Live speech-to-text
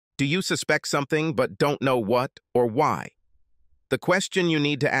Do you suspect something but don't know what or why? The question you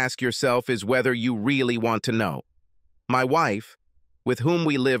need to ask yourself is whether you really want to know. My wife, with whom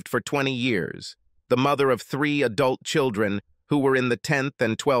we lived for 20 years, the mother of 3 adult children who were in the 10th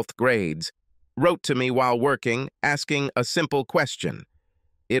and 12th grades, wrote to me while working asking a simple question.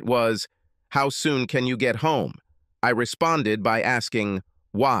 It was, "How soon can you get home?" I responded by asking,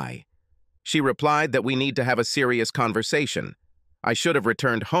 "Why?" She replied that we need to have a serious conversation. I should have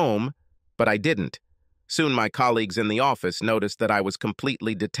returned home, but I didn't. Soon my colleagues in the office noticed that I was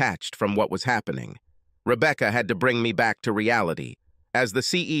completely detached from what was happening. Rebecca had to bring me back to reality. As the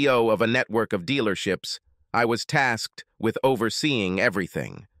CEO of a network of dealerships, I was tasked with overseeing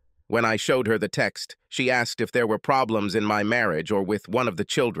everything. When I showed her the text, she asked if there were problems in my marriage or with one of the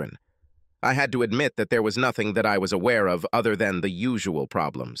children. I had to admit that there was nothing that I was aware of other than the usual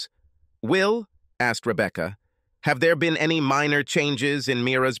problems. "Will," asked Rebecca, "have there been any minor changes in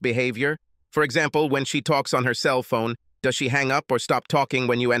Mira's behavior? For example, when she talks on her cell phone, does she hang up or stop talking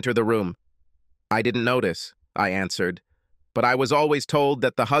when you enter the room?" "I didn't notice," I answered, "but I was always told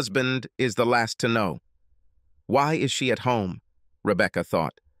that the husband is the last to know." Why is she at home? Rebecca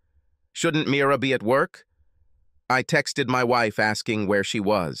thought. Shouldn't Mira be at work? I texted my wife asking where she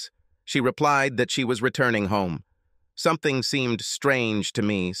was. She replied that she was returning home. Something seemed strange to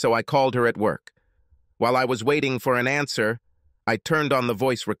me, so I called her at work. While I was waiting for an answer, I turned on the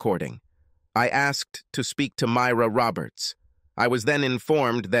voice recording. I asked to speak to Myra Roberts. I was then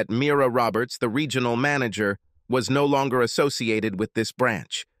informed that Mira Roberts, the regional manager, was no longer associated with this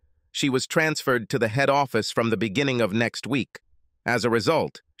branch. She was transferred to the head office from the beginning of next week. As a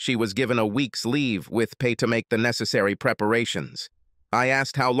result, she was given a week's leave with pay to make the necessary preparations. I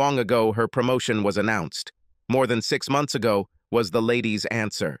asked how long ago her promotion was announced. More than 6 months ago, was the lady's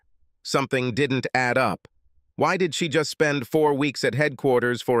answer. Something didn't add up. Why did she just spend 4 weeks at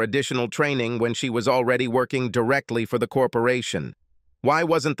headquarters for additional training when she was already working directly for the corporation? Why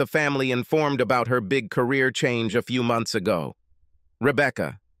wasn't the family informed about her big career change a few months ago?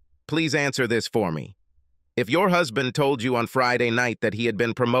 Rebecca, please answer this for me. If your husband told you on Friday night that he had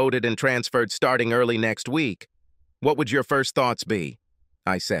been promoted and transferred starting early next week, what would your first thoughts be?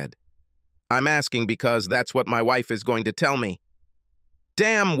 I said. I'm asking because that's what my wife is going to tell me.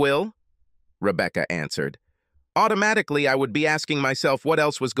 Damn, Will, Rebecca answered. Automatically, I would be asking myself what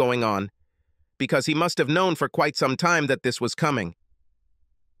else was going on, because he must have known for quite some time that this was coming.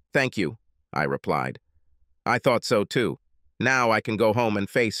 Thank you, I replied. I thought so too. Now I can go home and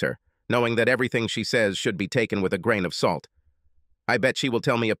face her, knowing that everything she says should be taken with a grain of salt. I bet she will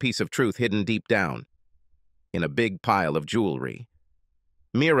tell me a piece of truth hidden deep down, in a big pile of jewelry.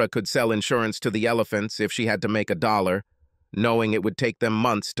 Mira could sell insurance to the elephants if she had to make $1, knowing it would take them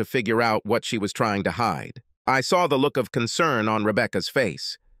months to figure out what she was trying to hide. I saw the look of concern on Rebecca's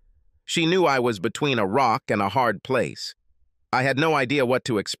face. She knew I was between a rock and a hard place. I had no idea what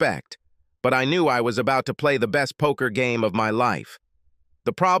to expect, but I knew I was about to play the best poker game of my life.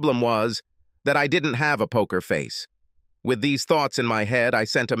 The problem was that I didn't have a poker face. With these thoughts in my head, I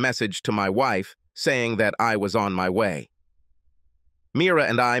sent a message to my wife saying that I was on my way. Mira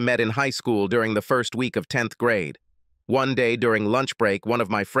and I met in high school during the first week of 10th grade. One day during lunch break, one of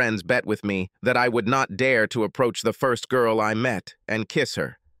my friends bet with me that I would not dare to approach the first girl I met and kiss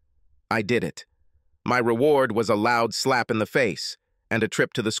her. I did it. My reward was a loud slap in the face and a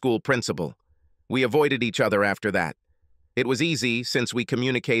trip to the school principal. We avoided each other after that. It was easy since we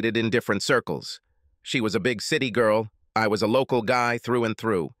communicated in different circles. She was a big city girl. I was a local guy through and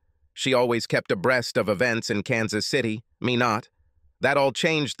through. She always kept abreast of events in Kansas City, me not. That all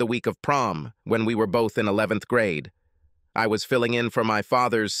changed the week of prom, when we were both in 11th grade. I was filling in for my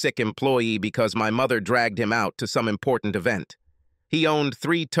father's sick employee because my mother dragged him out to some important event. He owned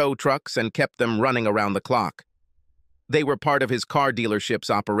 3 tow trucks and kept them running around the clock. They were part of his car dealership's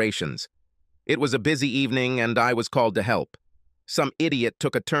operations. It was a busy evening and I was called to help. Some idiot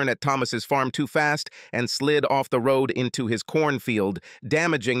took a turn at Thomas's farm too fast and slid off the road into his cornfield,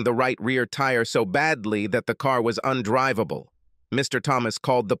 damaging the right rear tire so badly that the car was undrivable. Mr. Thomas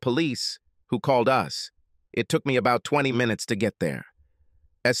called the police, who called us. It took me about 20 minutes to get there.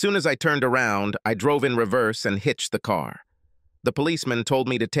 As soon as I turned around, I drove in reverse and hitched the car. The policeman told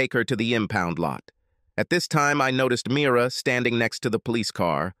me to take her to the impound lot. At this time, I noticed Mira standing next to the police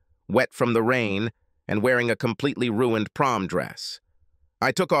car, wet from the rain, and wearing a completely ruined prom dress.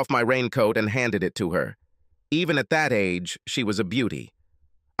 I took off my raincoat and handed it to her. Even at that age, she was a beauty.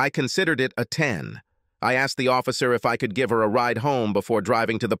 I considered it a 10. I asked the officer if I could give her a ride home before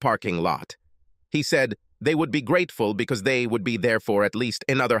driving to the parking lot. He said they would be grateful because they would be there for at least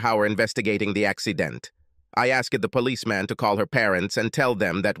another hour investigating the accident. I asked the policeman to call her parents and tell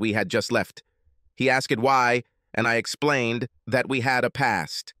them that we had just left. He asked why, and I explained that we had a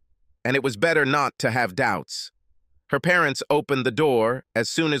past, and it was better not to have doubts. Her parents opened the door as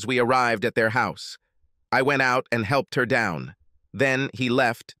soon as we arrived at their house. I went out and helped her down. Then he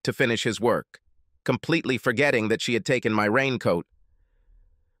left to finish his work, completely forgetting that she had taken my raincoat.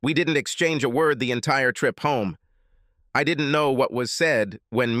 We didn't exchange a word the entire trip home. I didn't know what was said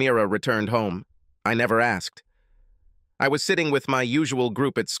when Mira returned home. I never asked. I was sitting with my usual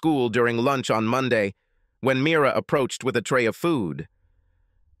group at school during lunch on Monday when Mira approached with a tray of food.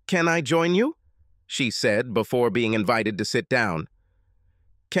 "Can I join you?" she said before being invited to sit down.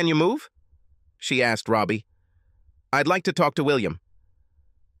 "Can you move?" she asked Robbie. "I'd like to talk to William."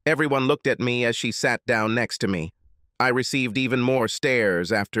 Everyone looked at me as she sat down next to me. I received even more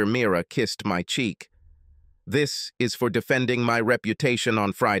stares after Mira kissed my cheek. "This is for defending my reputation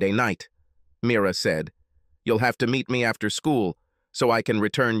on Friday night," Mira said. "You'll have to meet me after school so I can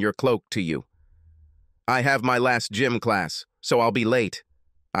return your cloak to you." "I have my last gym class, so I'll be late,"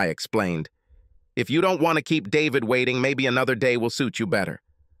 I explained. "If you don't want to keep David waiting, maybe another day will suit you better."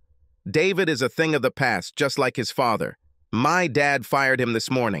 "David is a thing of the past, just like his father. My dad fired him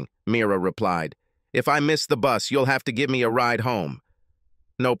this morning," Mira replied. "If I miss the bus, you'll have to give me a ride home."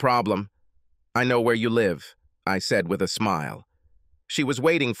 "No problem. I know where you live," I said with a smile. She was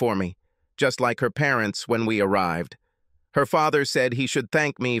waiting for me, just like her parents when we arrived. Her father said he should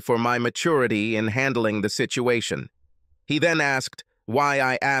thank me for my maturity in handling the situation. He then asked why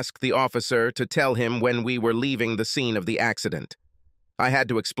I asked the officer to tell him when we were leaving the scene of the accident. I had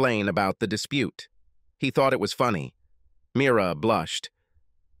to explain about the dispute. He thought it was funny. Mira blushed.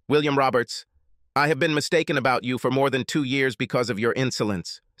 "William Roberts, I have been mistaken about you for more than 2 years because of your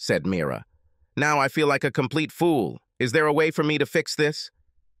insolence," said Mira. "Now I feel like a complete fool. Is there a way for me to fix this?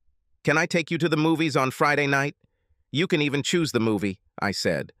 Can I take you to the movies on Friday night? You can even choose the movie," I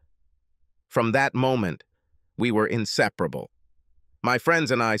said. From that moment, we were inseparable. My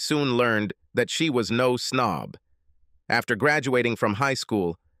friends and I soon learned that she was no snob. After graduating from high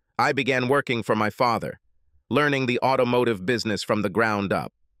school, I began working for my father, learning the automotive business from the ground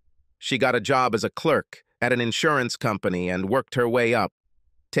up. She got a job as a clerk at an insurance company and worked her way up,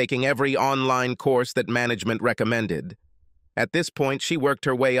 taking every online course that management recommended. At this point, she worked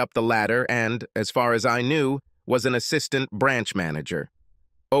her way up the ladder and, as far as I knew, was an assistant branch manager.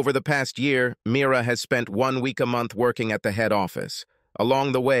 Over the past year, Mira has spent 1 week a month working at the head office.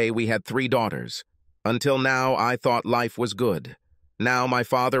 Along the way, we had 3 daughters. Until now, I thought life was good. Now my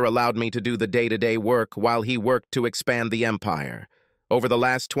father allowed me to do the day-to-day work while he worked to expand the empire. Over the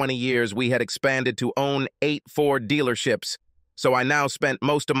last 20 years, we had expanded to own 8 Ford dealerships, so I now spent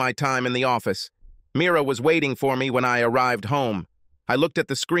most of my time in the office. Mira was waiting for me when I arrived home. I looked at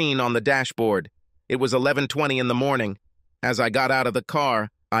the screen on the dashboard. It was 11:20 in the morning. As I got out of the car,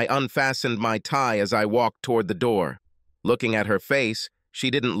 I unfastened my tie as I walked toward the door. Looking at her face,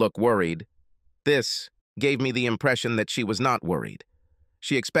 she didn't look worried. This gave me the impression that she was not worried.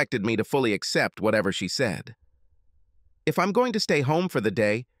 She expected me to fully accept whatever she said. "If I'm going to stay home for the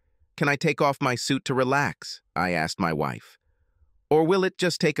day, can I take off my suit to relax?" I asked my wife. "Or will it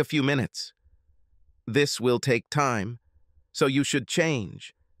just take a few minutes?" "This will take time, so you should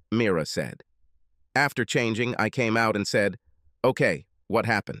change," Mira said. After changing, I came out and said, "Okay, what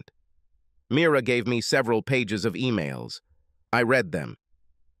happened?" Mira gave me several pages of emails. I read them.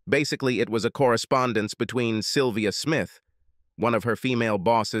 Basically, it was a correspondence between Sylvia Smith, one of her female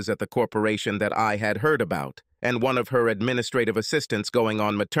bosses at the corporation that I had heard about, and one of her administrative assistants going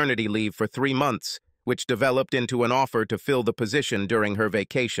on maternity leave for 3 months, which developed into an offer to fill the position during her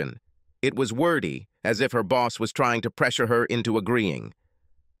vacation. It was wordy, as if her boss was trying to pressure her into agreeing.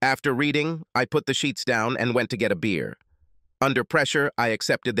 After reading, I put the sheets down and went to get a beer. Under pressure, I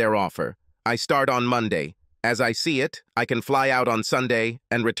accepted their offer. I start on Monday. As I see it, I can fly out on Sunday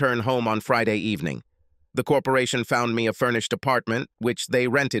and return home on Friday evening. The corporation found me a furnished apartment, which they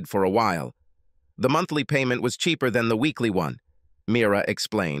rented for a while. The monthly payment was cheaper than the weekly one, Mira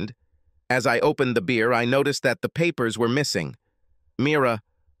explained. As I opened the beer, I noticed that the papers were missing. "Mira,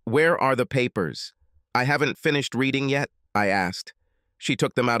 where are the papers?" "I haven't finished reading yet," I asked. She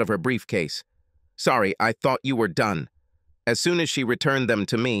took them out of her briefcase. "Sorry, I thought you were done." As soon as she returned them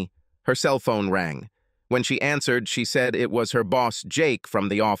to me, her cell phone rang. When she answered, she said it was her boss, Jake, from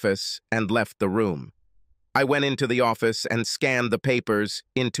the office, and left the room. I went into the office and scanned the papers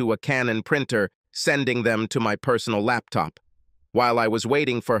into a Canon printer, sending them to my personal laptop. While I was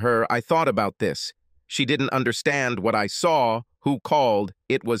waiting for her, I thought about this. She didn't understand what I saw, who called.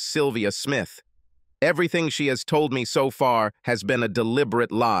 It was Sylvia Smith. Everything she has told me so far has been a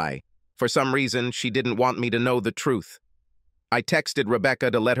deliberate lie. For some reason, she didn't want me to know the truth. I texted Rebecca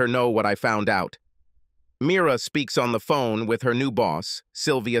to let her know what I found out. Mira speaks on the phone with her new boss,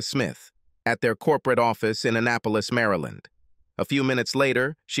 Sylvia Smith, at their corporate office in Annapolis, Maryland. A few minutes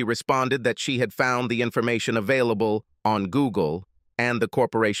later, she responded that she had found the information available on Google and the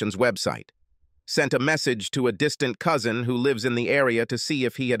corporation's website. Sent a message to a distant cousin who lives in the area to see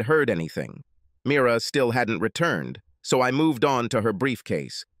if he had heard anything. Mira still hadn't returned, so I moved on to her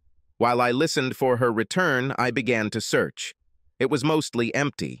briefcase. While I listened for her return, I began to search. It was mostly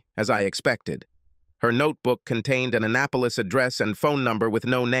empty, as I expected. Her notebook contained an Annapolis address and phone number with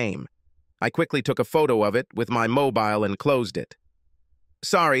no name. I quickly took a photo of it with my mobile and closed it.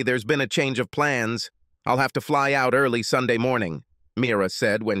 "Sorry, there's been a change of plans. I'll have to fly out early Sunday morning," Mira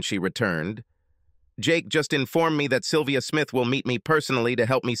said when she returned. "Jake just informed me that Sylvia Smith will meet me personally to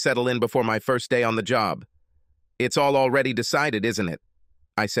help me settle in before my first day on the job." "It's all already decided, isn't it?"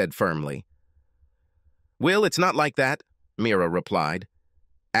 I said firmly. "Will, it's not like that," Mira replied.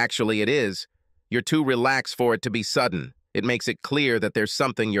 "Actually, it is. You're too relaxed for it to be sudden. It makes it clear that there's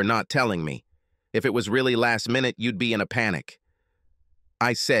something you're not telling me. If it was really last minute, you'd be in a panic,"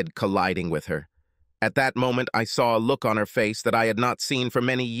 I said, colliding with her. At that moment, I saw a look on her face that I had not seen for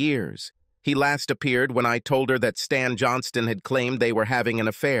many years. He last appeared when I told her that Stan Johnston had claimed they were having an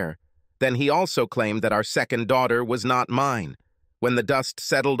affair. Then he also claimed that our second daughter was not mine. When the dust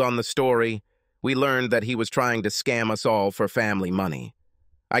settled on the story, we learned that he was trying to scam us all for family money.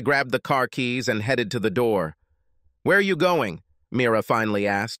 I grabbed the car keys and headed to the door. "Where are you going?" Mira finally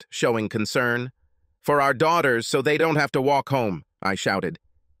asked, showing concern. "For our daughters, so they don't have to walk home," I shouted.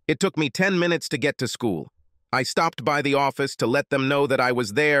 It took me 10 minutes to get to school. I stopped by the office to let them know that I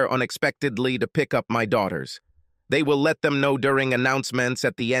was there unexpectedly to pick up my daughters. They will let them know during announcements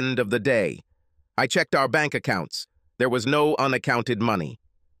at the end of the day. I checked our bank accounts. There was no unaccounted money.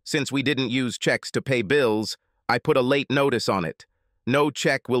 Since we didn't use checks to pay bills, I put a late notice on it. No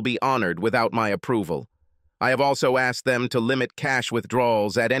check will be honored without my approval. I have also asked them to limit cash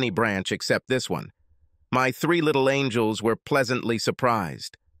withdrawals at any branch except this one. My 3 little angels were pleasantly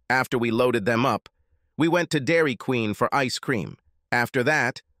surprised. After we loaded them up, we went to Dairy Queen for ice cream. After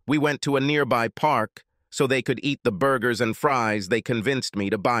that, we went to a nearby park so they could eat the burgers and fries they convinced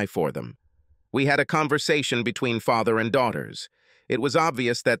me to buy for them. We had a conversation between father and daughters. It was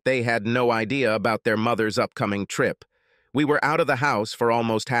obvious that they had no idea about their mother's upcoming trip. We were out of the house for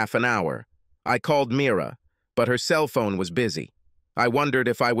almost half an hour. I called Mira, but her cell phone was busy. I wondered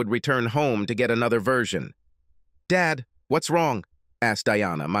if I would return home to get another version. "Dad, what's wrong?" asked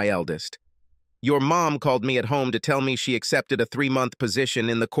Diana, my eldest. "Your mom called me at home to tell me she accepted a 3-month position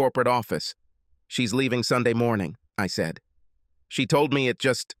in the corporate office. She's leaving Sunday morning," I said. "She told me it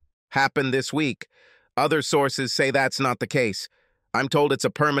just happened this week. Other sources say that's not the case. I'm told it's a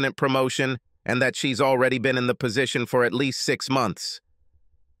permanent promotion and that she's already been in the position for at least 6 months."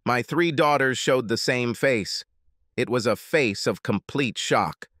 My 3 daughters showed the same face. It was a face of complete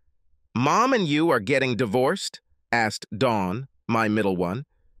shock. "Mom and you are getting divorced?" asked Dawn, my middle one.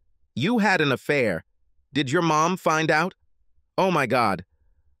 "You had an affair. Did your mom find out?" "Oh my God.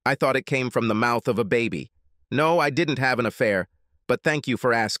 I thought it came from the mouth of a baby. No, I didn't have an affair, but thank you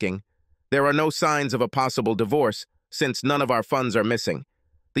for asking. There are no signs of a possible divorce, since none of our funds are missing.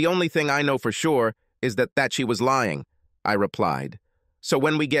 The only thing I know for sure is that she was lying," I replied. "So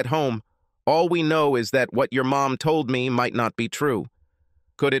when we get home, all we know is that what your mom told me might not be true."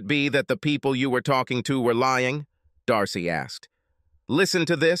 "Could it be that the people you were talking to were lying?" Darcy asked. "Listen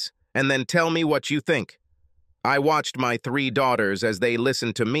to this, and then tell me what you think." I watched my 3 daughters as they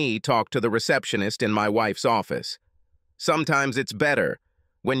listened to me talk to the receptionist in my wife's office. Sometimes it's better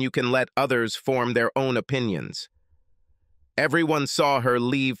when you can let others form their own opinions. "Everyone saw her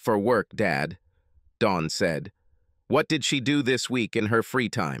leave for work, Dad," Dawn said. "What did she do this week in her free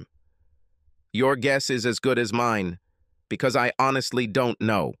time?" "Your guess is as good as mine, because I honestly don't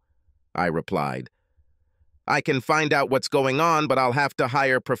know," I replied. "I can find out what's going on, but I'll have to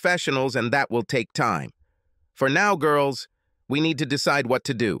hire professionals, and that will take time. For now, girls, we need to decide what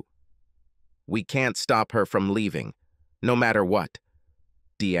to do." "We can't stop her from leaving, no matter what,"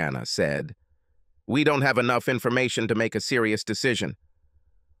 Deanna said. "We don't have enough information to make a serious decision."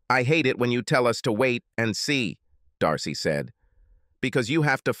 "I hate it when you tell us to wait and see," Darcy said, "because you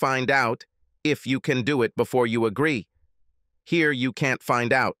have to find out if you can do it before you agree. Here you can't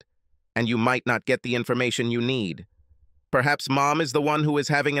find out, and you might not get the information you need." "Perhaps Mom is the one who is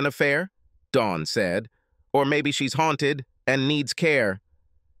having an affair," Dawn said. "Or maybe she's haunted and needs care."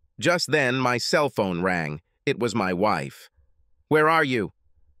 Just then, my cell phone rang. It was my wife. "Where are you?"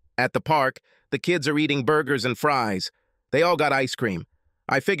 "At the park. The kids are eating burgers and fries. They all got ice cream.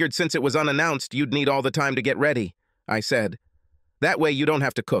 I figured since it was unannounced, you'd need all the time to get ready, I said. That way you don't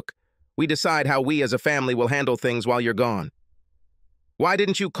have to cook. We decide how we as a family will handle things while you're gone. Why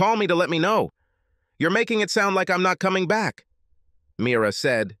didn't you call me to let me know? You're making it sound like I'm not coming back, Mira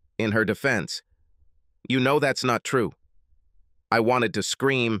said in her defense. You know that's not true. I wanted to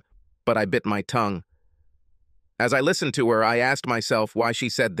scream, but I bit my tongue. As I listened to her, I asked myself why she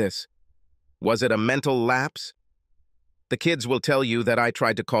said this. Was it a mental lapse? The kids will tell you that I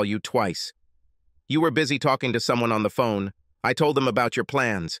tried to call you twice. You were busy talking to someone on the phone. I told them about your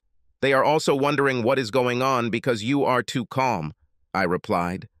plans. They are also wondering what is going on because you are too calm, I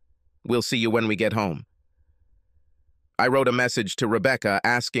replied. We'll see you when we get home. I wrote a message to Rebecca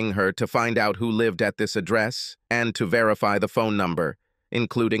asking her to find out who lived at this address and to verify the phone number,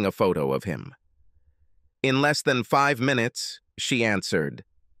 including a photo of him. In less than 5 minutes, she answered.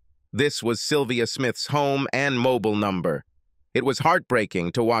 This was Sylvia Smith's home and mobile number. It was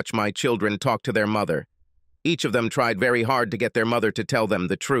heartbreaking to watch my children talk to their mother. Each of them tried very hard to get their mother to tell them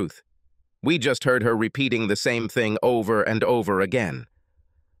the truth. We just heard her repeating the same thing over and over again.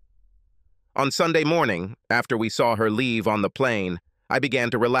 On Sunday morning, after we saw her leave on the plane, I began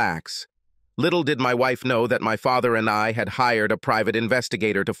to relax. Little did my wife know that my father and I had hired a private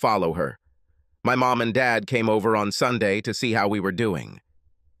investigator to follow her. My mom and dad came over on Sunday to see how we were doing.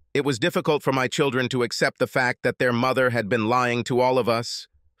 It was difficult for my children to accept the fact that their mother had been lying to all of us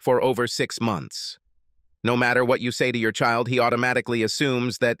for over 6 months. No matter what you say to your child, he automatically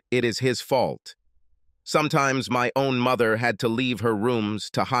assumes that it is his fault. Sometimes my own mother had to leave her rooms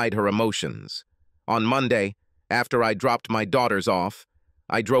to hide her emotions. On Monday, after I dropped my daughters off,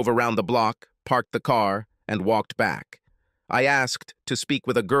 I drove around the block, parked the car, and walked back. I asked to speak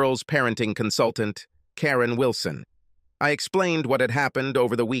with a girls' parenting consultant, Karen Wilson. I explained what had happened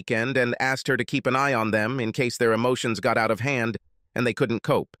over the weekend and asked her to keep an eye on them in case their emotions got out of hand and they couldn't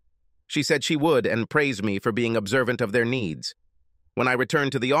cope. She said she would and praised me for being observant of their needs. When I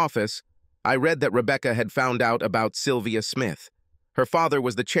returned to the office, I read that Rebecca had found out about Sylvia Smith. Her father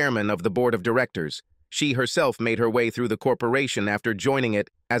was the chairman of the board of directors. She herself made her way through the corporation after joining it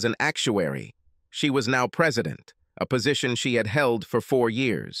as an actuary. She was now president, a position she had held for 4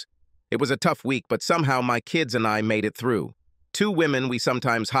 years. It was a tough week, but somehow my kids and I made it through. 2 women we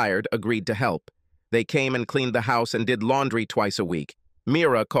sometimes hired agreed to help. They came and cleaned the house and did laundry twice a week.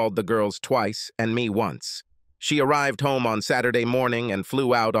 Mira called the girls twice and me once. She arrived home on Saturday morning and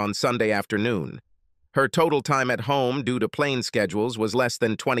flew out on Sunday afternoon. Her total time at home due to plane schedules was less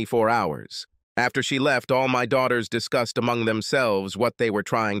than 24 hours. After she left, all my daughters discussed among themselves what they were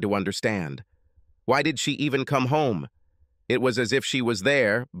trying to understand. Why did she even come home? It was as if she was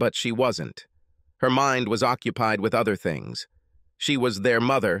there, but she wasn't. Her mind was occupied with other things. She was their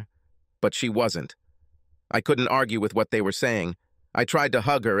mother, but she wasn't. I couldn't argue with what they were saying. I tried to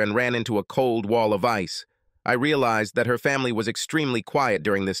hug her and ran into a cold wall of ice. I realized that her family was extremely quiet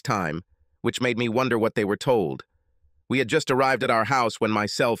during this time, which made me wonder what they were told. We had just arrived at our house when my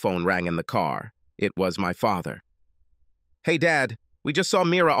cell phone rang in the car. It was my father. Hey, Dad, we just saw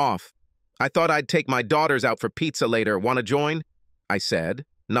Mira off. I thought I'd take my daughters out for pizza later. Want to join? I said,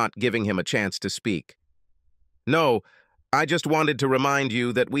 not giving him a chance to speak. No, I just wanted to remind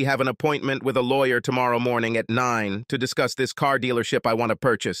you that we have an appointment with a lawyer tomorrow morning at 9 to discuss this car dealership I want to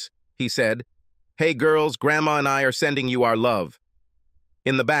purchase, he said. Hey, girls, Grandma and I are sending you our love.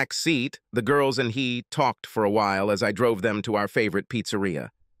 In the back seat, the girls and he talked for a while as I drove them to our favorite pizzeria.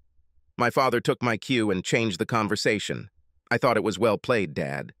 My father took my cue and changed the conversation. I thought it was well played,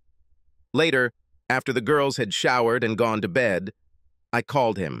 Dad. Later, after the girls had showered and gone to bed, I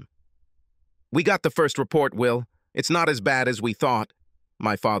called him. We got the first report, Will. It's not as bad as we thought,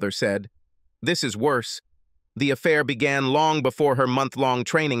 my father said. This is worse. The affair began long before her month-long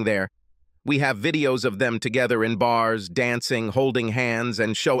training there. We have videos of them together in bars, dancing, holding hands,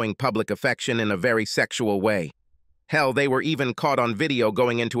 and showing public affection in a very sexual way. Hell, they were even caught on video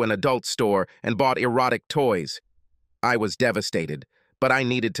going into an adult store and bought erotic toys. I was devastated, but I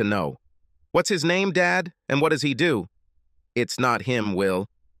needed to know. What's his name, Dad? And what does he do? It's not him, Will.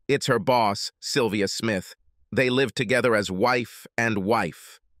 It's her boss, Sylvia Smith. They live together as wife and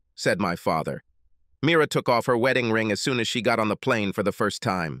wife, said my father. Mira took off her wedding ring as soon as she got on the plane for the first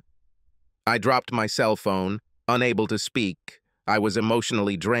time. I dropped my cell phone, unable to speak. I was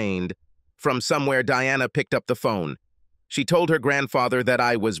emotionally drained. From somewhere, Diana picked up the phone. She told her grandfather that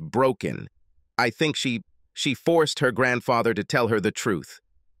I was broken. I think she forced her grandfather to tell her the truth.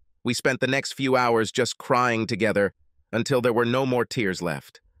 We spent the next few hours just crying together until there were no more tears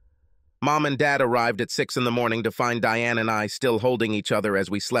left. Mom and Dad arrived at 6 in the morning to find Diane and I still holding each other as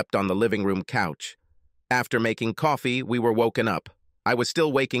we slept on the living room couch. After making coffee, we were woken up. I was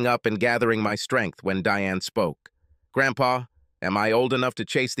still waking up and gathering my strength when Diane spoke. "Grandpa, am I old enough to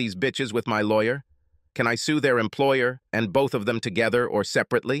chase these bitches with my lawyer? Can I sue their employer and both of them together or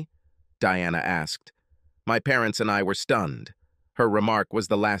separately?" Diana asked. My parents and I were stunned. Her remark was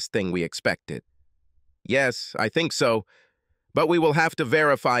the last thing we expected. "Yes, I think so, but we will have to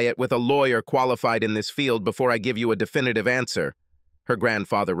verify it with a lawyer qualified in this field before I give you a definitive answer," her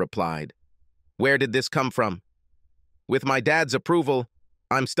grandfather replied. "Where did this come from?" "With my dad's approval,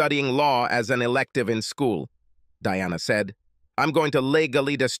 I'm studying law as an elective in school," Diana said. "I'm going to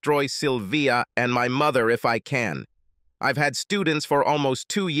legally destroy Sylvia and my mother if I can. I've had students for almost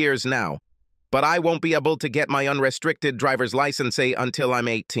 2 years now, but I won't be able to get my unrestricted driver's license until I'm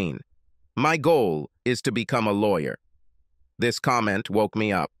 18. My goal is to become a lawyer." This comment woke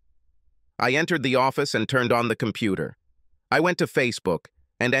me up. I entered the office and turned on the computer. I went to Facebook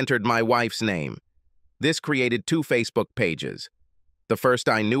and entered my wife's name. This created 2 Facebook pages. The first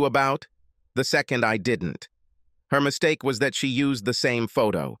I knew about, the second I didn't. Her mistake was that she used the same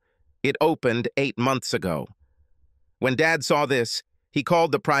photo. It opened 8 months ago. When Dad saw this, he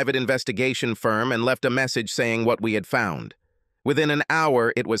called the private investigation firm and left a message saying what we had found. Within an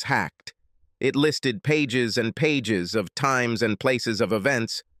hour, it was hacked. It listed pages and pages of times and places of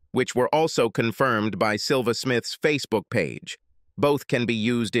events, which were also confirmed by Silva Smith's Facebook page. Both can be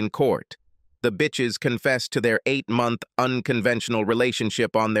used in court. The bitches confessed to their 8-month unconventional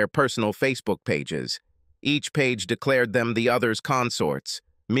relationship on their personal Facebook pages. Each page declared them the other's consorts.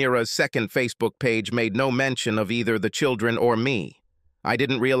 Mira's second Facebook page made no mention of either the children or me. I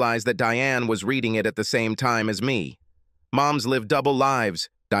didn't realize that Diane was reading it at the same time as me. "Moms live double lives,"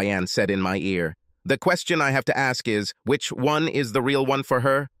 Diane said in my ear. "The question I have to ask is, which one is the real one for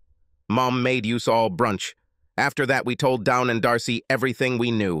her?" Mom made use all brunch. After that, we told Down and Darcy everything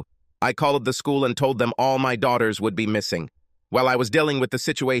we knew. I called the school and told them all my daughters would be missing. While I was dealing with the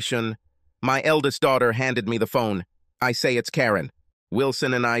situation, my eldest daughter handed me the phone. I say it's Karen.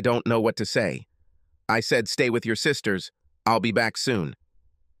 Wilson and I don't know what to say. I said, "Stay with your sisters. I'll be back soon."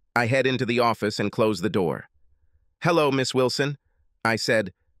 I head into the office and close the door. "Hello, Miss Wilson," I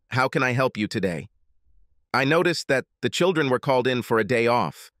said. "How can I help you today?" I noticed that the children were called in for a day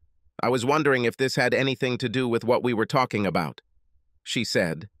off. I was wondering if this had anything to do with what we were talking about. She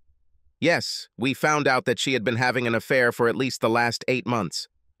said, "Yes, we found out that she had been having an affair for at least the last 8 months,"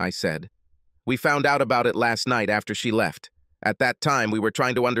 I said. "We found out about it last night after she left. At that time, we were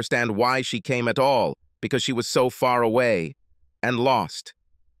trying to understand why she came at all, because she was so far away and lost."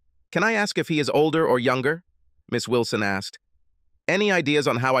 "Can I ask if he is older or younger?" Miss Wilson asked. "Any ideas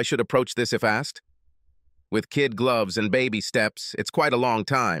on how I should approach this if asked?" "With kid gloves and baby steps, it's quite a long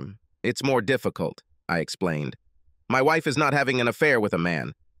time. It's more difficult," I explained. "My wife is not having an affair with a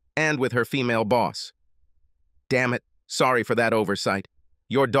man, and with her female boss." "Damn it, sorry for that oversight.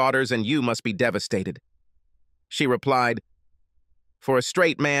 Your daughters and you must be devastated." She replied, "For a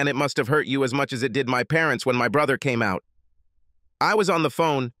straight man, it must have hurt you as much as it did my parents when my brother came out." I was on the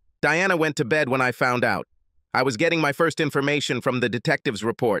phone. Diana went to bed when I found out. I was getting my first information from the detective's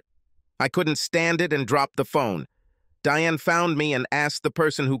report. I couldn't stand it and dropped the phone. Diane found me and asked the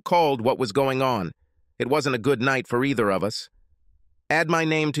person who called what was going on. It wasn't a good night for either of us. "Add my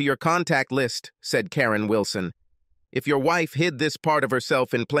name to your contact list," said Karen Wilson. "If your wife hid this part of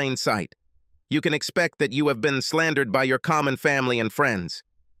herself in plain sight, you can expect that you have been slandered by your common family and friends."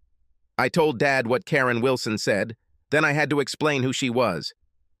 I told Dad what Karen Wilson said. Then I had to explain who she was.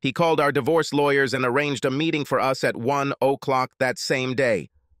 He called our divorce lawyers and arranged a meeting for us at 1:00 that same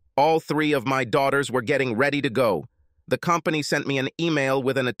day. All 3 of my daughters were getting ready to go. The company sent me an email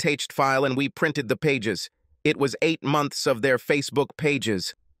with an attached file and we printed the pages. It was 8 months of their Facebook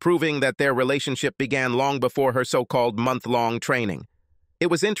pages, proving that their relationship began long before her so-called month-long training. It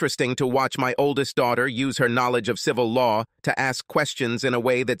was interesting to watch my oldest daughter use her knowledge of civil law to ask questions in a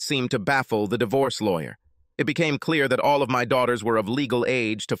way that seemed to baffle the divorce lawyer. It became clear that all of my daughters were of legal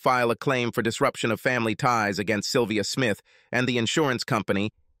age to file a claim for disruption of family ties against Sylvia Smith and the insurance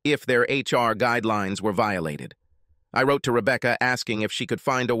company if their HR guidelines were violated. I wrote to Rebecca asking if she could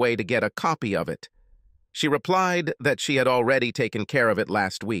find a way to get a copy of it. She replied that she had already taken care of it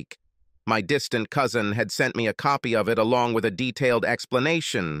last week. My distant cousin had sent me a copy of it along with a detailed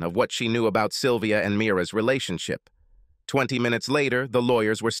explanation of what she knew about Sylvia and Mira's relationship. 20 minutes later, the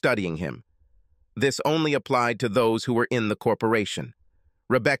lawyers were studying him. This only applied to those who were in the corporation.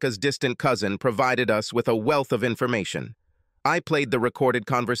 Rebecca's distant cousin provided us with a wealth of information. I played the recorded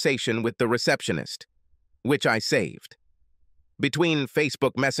conversation with the receptionist, which I saved. Between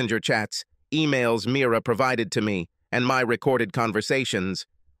Facebook Messenger chats, emails Mira provided to me, and my recorded conversations,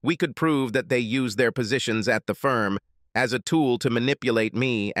 we could prove that they used their positions at the firm as a tool to manipulate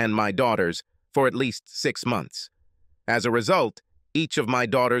me and my daughters for at least 6 months. As a result, each of my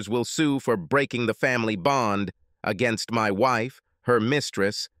daughters will sue for breaking the family bond against my wife, her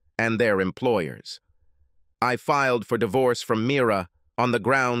mistress, and their employers. I filed for divorce from Mira on the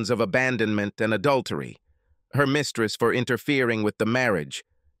grounds of abandonment and adultery, her mistress for interfering with the marriage,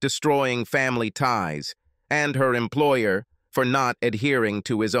 destroying family ties, and her employer for not adhering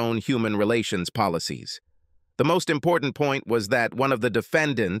to his own human relations policies. The most important point was that one of the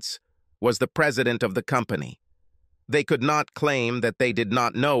defendants was the president of the company. They could not claim that they did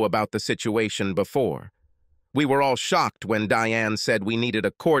not know about the situation before. We were all shocked when Diane said we needed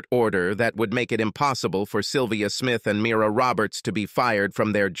a court order that would make it impossible for Sylvia Smith and Mira Roberts to be fired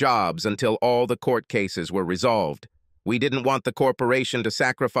from their jobs until all the court cases were resolved. We didn't want the corporation to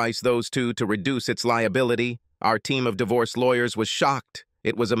sacrifice those two to reduce its liability. Our team of divorce lawyers was shocked.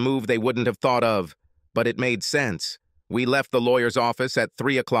 It was a move they wouldn't have thought of, but it made sense. We left the lawyer's office at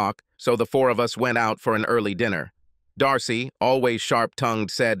 3 o'clock, so the four of us went out for an early dinner. Darcy, always sharp-tongued,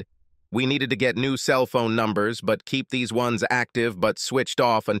 said, "We needed to get new cell phone numbers, but keep these ones active but switched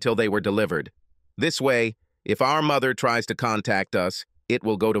off until they were delivered. This way, if our mother tries to contact us, it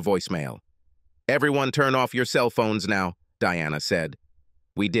will go to voicemail." "Everyone turn off your cell phones now," Diana said.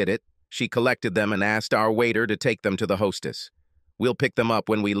 We did it. She collected them and asked our waiter to take them to the hostess. "We'll pick them up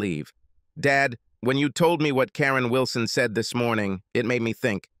when we leave." "Dad, when you told me what Karen Wilson said this morning, it made me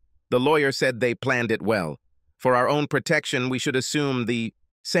think. The lawyer said they planned it well. For our own protection, we should assume the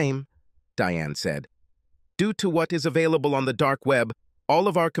same," Diane said. "Due to what is available on the dark web, all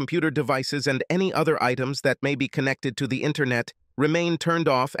of our computer devices and any other items that may be connected to the internet remain turned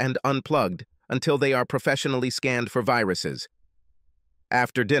off and unplugged until they are professionally scanned for viruses."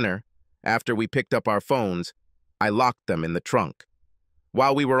 After dinner, after we picked up our phones, I locked them in the trunk.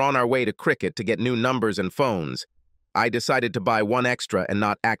 While we were on our way to Cricket to get new numbers and phones, I decided to buy one extra and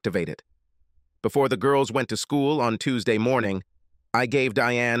not activate it. Before the girls went to school on Tuesday morning, I gave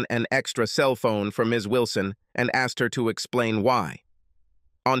Diane an extra cell phone for Ms. Wilson and asked her to explain why.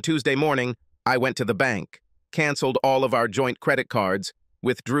 On Tuesday morning, I went to the bank, canceled all of our joint credit cards,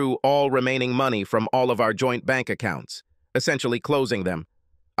 withdrew all remaining money from all of our joint bank accounts, essentially closing them.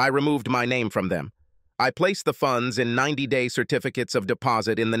 I removed my name from them. I placed the funds in 90-day certificates of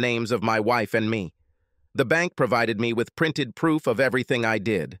deposit in the names of my wife and me. The bank provided me with printed proof of everything I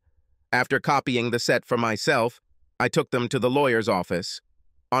did. After copying the set for myself, I took them to the lawyer's office.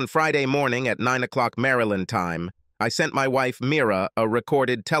 On Friday morning at 9 o'clock Maryland time, I sent my wife Mira a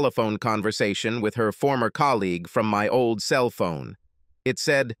recorded telephone conversation with her former colleague from my old cell phone. It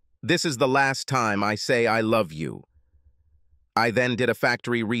said, "This is the last time I say I love you." I then did a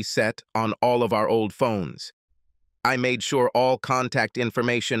factory reset on all of our old phones. I made sure all contact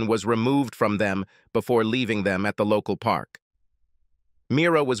information was removed from them before leaving them at the local park.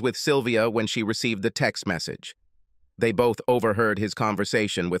 Mira was with Sylvia when she received the text message. They both overheard his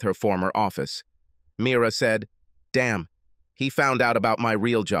conversation with her former office. Mira said, "Damn, he found out about my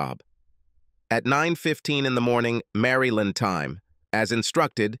real job." At 9:15 in the morning, Maryland time, as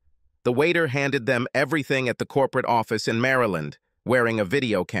instructed, the waiter handed them everything at the corporate office in Maryland, wearing a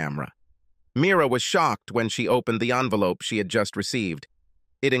video camera. Mira was shocked when she opened the envelope she had just received.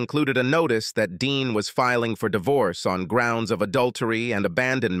 It included a notice that Dean was filing for divorce on grounds of adultery and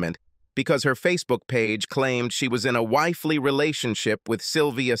abandonment because her Facebook page claimed she was in a wifely relationship with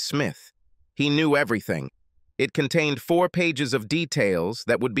Sylvia Smith. He knew everything. It contained 4 pages of details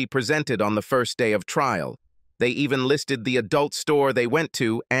that would be presented on the first day of trial. They even listed the adult store they went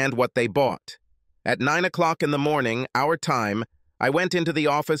to and what they bought. At 9 o'clock in the morning, our time, I went into the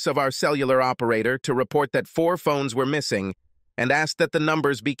office of our cellular operator to report that 4 phones were missing and asked that the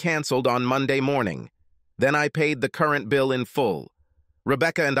numbers be canceled on Monday morning. Then I paid the current bill in full.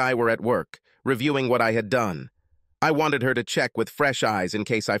 Rebecca and I were at work, reviewing what I had done. I wanted her to check with fresh eyes in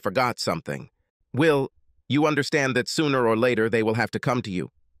case I forgot something. "Will, you understand that sooner or later they will have to come to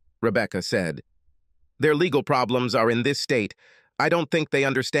you," Rebecca said. "Their legal problems are in this state. I don't think they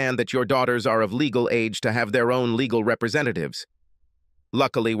understand that your daughters are of legal age to have their own legal representatives.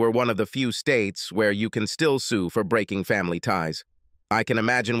 Luckily, we're one of the few states where you can still sue for breaking family ties. I can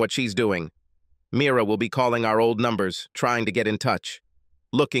imagine what she's doing. Mira will be calling our old numbers, trying to get in touch.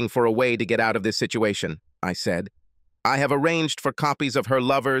 Looking for a way to get out of this situation," I said. "I have arranged for copies of her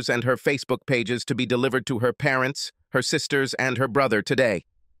lovers and her Facebook pages to be delivered to her parents, her sisters, and her brother today.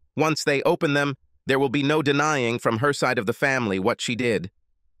 Once they open them, there will be no denying from her side of the family what she did."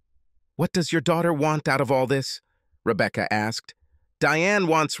 "What does your daughter want out of all this?" Rebecca asked. "Diane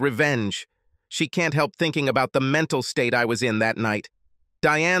wants revenge. She can't help thinking about the mental state I was in that night.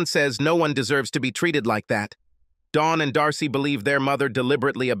 Diane says no one deserves to be treated like that." Dawn and Darcy believe their mother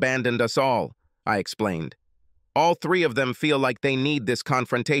deliberately abandoned us all, I explained. All three of them feel like they need this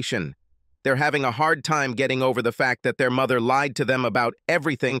confrontation. They're having a hard time getting over the fact that their mother lied to them about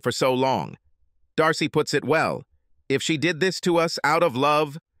everything for so long. Darcy puts it well. If she did this to us out of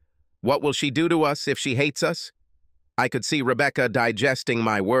love, what will she do to us if she hates us? I could see Rebecca digesting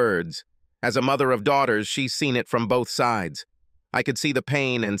my words. As a mother of daughters, she's seen it from both sides. I could see the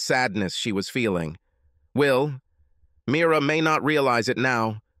pain and sadness she was feeling. Mira may not realize it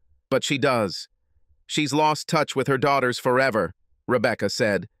now, but she does. She's lost touch with her daughters forever, Rebecca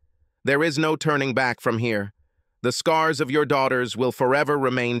said. There is no turning back from here. The scars of your daughters will forever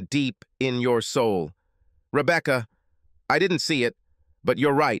remain deep in your soul. Rebecca, I didn't see it, but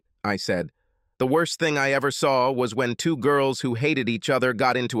you're right, I said. The worst thing I ever saw was when two girls who hated each other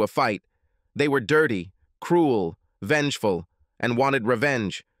got into a fight. They were dirty, cruel, vengeful, and wanted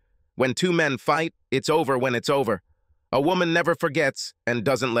revenge. When two men fight, it's over when it's over. A woman never forgets and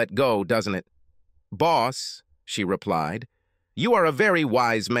doesn't let go, doesn't it? Boss, she replied, you are a very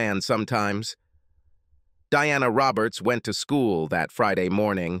wise man sometimes. Diana Roberts went to school that Friday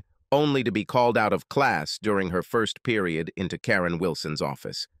morning, only to be called out of class during her first period into Karen Wilson's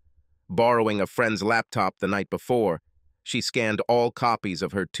office. Borrowing a friend's laptop the night before, she scanned all copies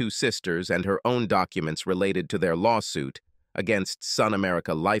of her two sisters and her own documents related to their lawsuit against Sun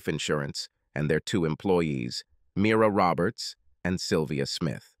America Life Insurance and their two employees, Mira Roberts and Sylvia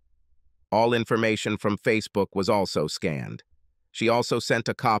Smith. All information from Facebook was also scanned. She also sent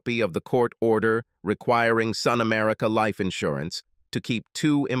a copy of the court order requiring Sun America Life Insurance to keep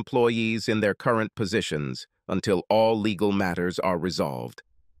two employees in their current positions until all legal matters are resolved.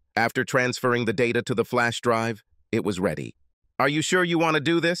 After transferring the data to the flash drive, it was ready. Are you sure you want to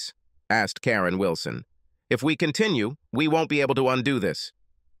do this? Asked Karen Wilson. If we continue, we won't be able to undo this.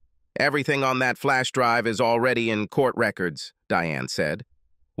 Everything on that flash drive is already in court records, Diane said.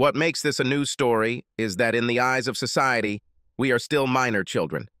 What makes this a news story is that in the eyes of society, we are still minor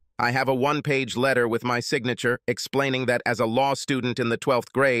children. I have a one-page letter with my signature explaining that as a law student in the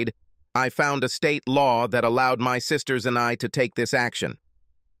 12th grade, I found a state law that allowed my sisters and I to take this action.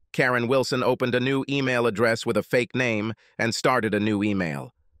 Karen Wilson opened a new email address with a fake name and started a new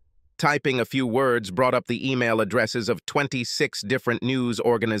email. Typing a few words brought up the email addresses of 26 different news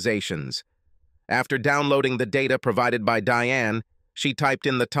organizations. After downloading the data provided by Diane, she typed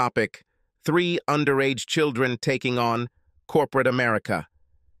in the topic, 3 underage children taking on corporate America.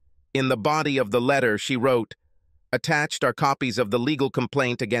 In the body of the letter, she wrote, attached are copies of the legal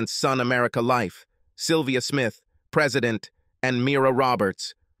complaint against Sun America Life, Sylvia Smith, President, and Mira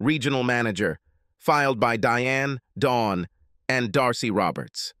Roberts, Regional Manager, filed by Diane, Dawn, and Darcy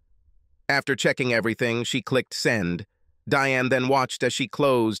Roberts. After checking everything, she clicked send. Diane then watched as she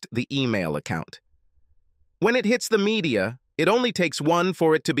closed the email account. When it hits the media, it only takes one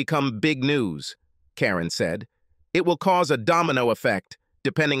for it to become big news, Karen said. It will cause a domino effect,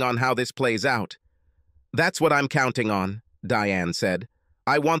 depending on how this plays out. That's what I'm counting on, Diane said.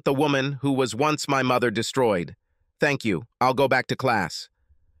 I want the woman who was once my mother destroyed. Thank you. I'll go back to class.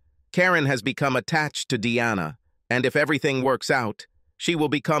 Karen has become attached to Diana, and if everything works out, she will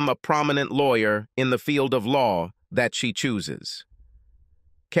become a prominent lawyer in the field of law that she chooses.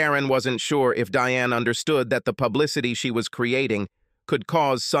 Karen wasn't sure if Diane understood that the publicity she was creating could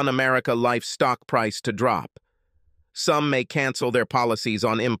cause Sun America Life's stock price to drop. Some may cancel their policies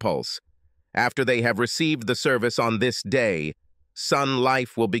on impulse. After they have received the service on this day, Sun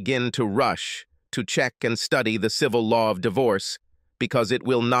Life will begin to rush to check and study the civil law of divorce because it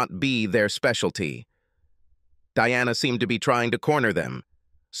will not be their specialty. Diana seemed to be trying to corner them.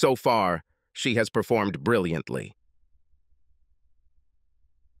 So far, she has performed brilliantly.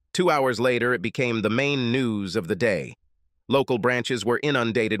 2 hours later, it became the main news of the day. Local branches were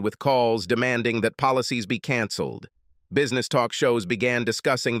inundated with calls demanding that policies be canceled. Business talk shows began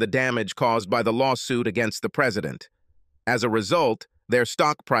discussing the damage caused by the lawsuit against the president. As a result, their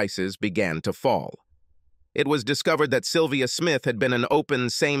stock prices began to fall. It was discovered that Sylvia Smith had been an open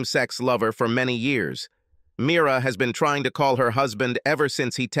same-sex lover for many years. Mira has been trying to call her husband ever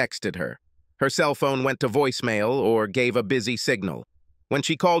since he texted her. Her cell phone went to voicemail or gave a busy signal. When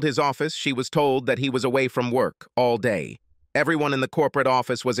she called his office, she was told that he was away from work all day. Everyone in the corporate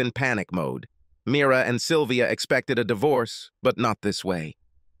office was in panic mode. Mira and Sylvia expected a divorce, but not this way.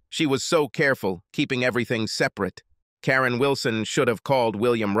 She was so careful, keeping everything separate. Karen Wilson should have called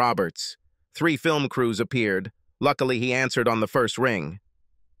William Roberts. 3 film crews appeared. Luckily, he answered on the first ring.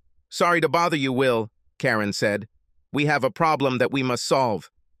 Sorry to bother you, Will, Karen said. We have a problem that we must solve.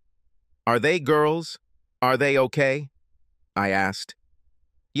 Are they girls? Are they okay? I asked.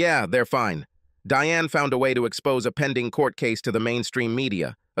 Yeah, they're fine. Diane found a way to expose a pending court case to the mainstream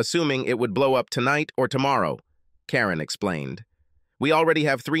media, assuming it would blow up tonight or tomorrow, Karen explained. We already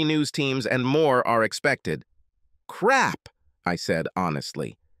have 3 news teams and more are expected. Crap, I said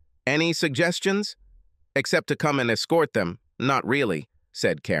honestly. Any suggestions? Except to come and escort them. Not really,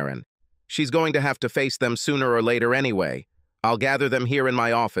 said Karen. She's going to have to face them sooner or later anyway. I'll gather them here in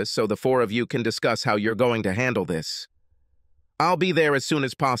my office so the 4 of you can discuss how you're going to handle this. I'll be there as soon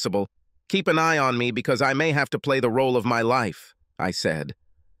as possible. Keep an eye on me because I may have to play the role of my life, I said.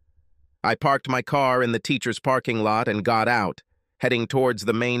 I parked my car in the teacher's parking lot and got out, heading towards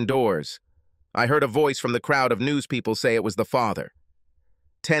the main doors. I heard a voice from the crowd of news people say it was the father.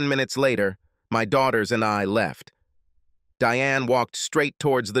 10 minutes later, my daughters and I left. Diane walked straight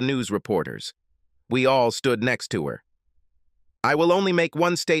towards the news reporters. We all stood next to her. I will only make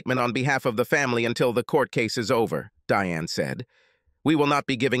one statement on behalf of the family until the court case is over, Diane said. We will not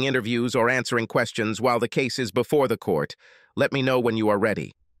be giving interviews or answering questions while the case is before the court. Let me know when you are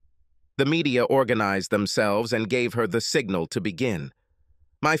ready. The media organized themselves and gave her the signal to begin.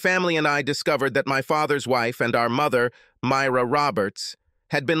 My family and I discovered that my father's wife and our mother, Myra Roberts,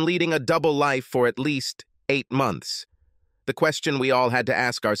 had been leading a double life for at least 8 months. The question we all had to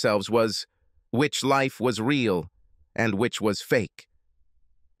ask ourselves was, which life was real and which was fake?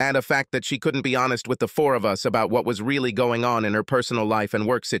 Add a fact that she couldn't be honest with the 4 of us about what was really going on in her personal life and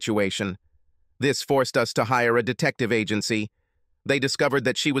work situation. This forced us to hire a detective agency. They discovered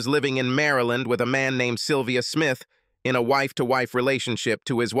that she was living in Maryland with a man named Sylvia Smith in a wife-to-wife relationship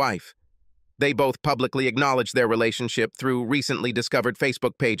to his wife. They both publicly acknowledged their relationship through recently discovered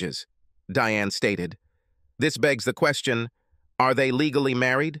Facebook pages, Diane stated. This begs the question, are they legally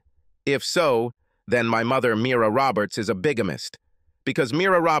married? If so, then my mother, Myra Roberts, is a bigamist. Because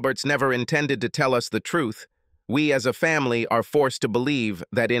Myra Roberts never intended to tell us the truth, we as a family are forced to believe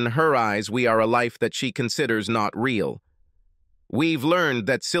that in her eyes we are a life that she considers not real. We've learned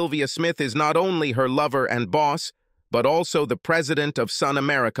that Sylvia Smith is not only her lover and boss, but also the president of Sun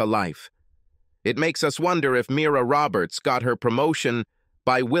America Life. It makes us wonder if Myra Roberts got her promotion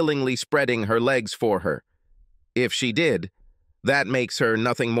by willingly spreading her legs for her. If she did, that makes her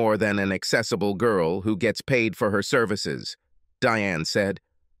nothing more than an accessible girl who gets paid for her services, Diane said.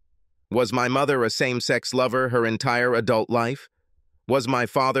 Was my mother a same-sex lover her entire adult life? Was my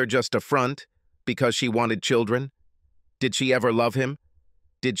father just a front because she wanted children? Did she ever love him?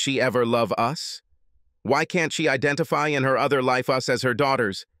 Did she ever love us? Why can't she identify in her other life us as her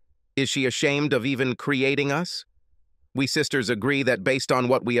daughters? Is she ashamed of even creating us? We sisters agree that based on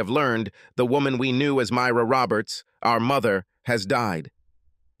what we have learned, the woman we knew as Myra Roberts, our mother, has died.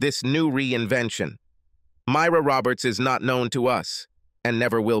 This new reinvention. Myra Roberts is not known to us, and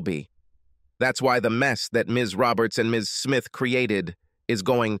never will be. That's why the mess that Ms. Roberts and Ms. Smith created is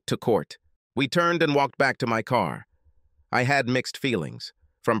going to court. We turned and walked back to my car. I had mixed feelings,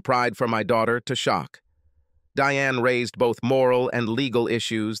 from pride for my daughter to shock. Diane raised both moral and legal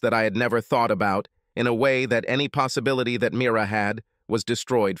issues that I had never thought about in a way that any possibility that Myra had was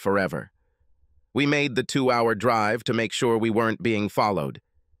destroyed forever. We made the 2-hour drive to make sure we weren't being followed.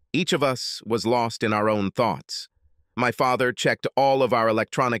 Each of us was lost in our own thoughts. My father checked all of our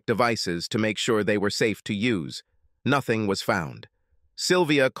electronic devices to make sure they were safe to use. Nothing was found.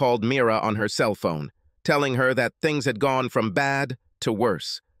 Sylvia called Myra on her cell phone, telling her that things had gone from bad to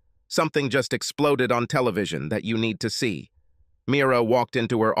worse. Something just exploded on television that you need to see. Myra walked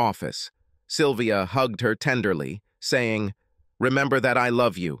into her office. Sylvia hugged her tenderly, saying, "Remember that I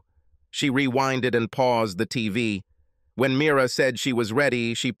love you." She rewinded and paused the TV. When Myra said she was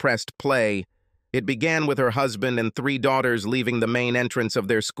ready, she pressed play. It began with her husband and 3 daughters leaving the main entrance of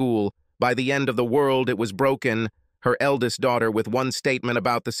their school. By the end of the world, it was broken. Her eldest daughter, with one statement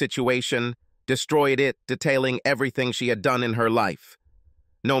about the situation, destroyed it, detailing everything she had done in her life.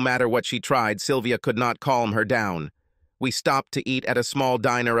 No matter what she tried, Sylvia could not calm her down. We stopped to eat at a small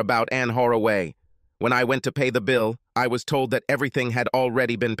diner about an hour away. When I went to pay the bill, I was told that everything had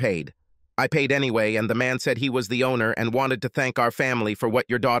already been paid. I paid anyway, and the man said he was the owner and wanted to thank our family for what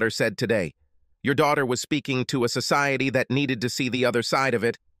your daughter said today. Your daughter was speaking to a society that needed to see the other side of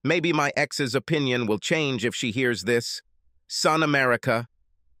it. Maybe my ex's opinion will change if she hears this. Sun America.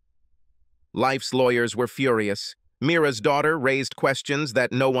 Life's lawyers were furious. Myra's daughter raised questions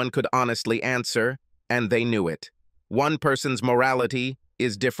that no one could honestly answer, and they knew it. One person's morality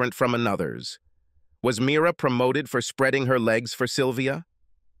is different from another's. Was Myra promoted for spreading her legs for Sylvia?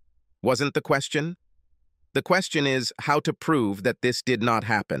 Wasn't the question? The question is how to prove that this did not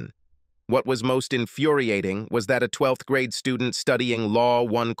happen. What was most infuriating was that a 12th grade student studying law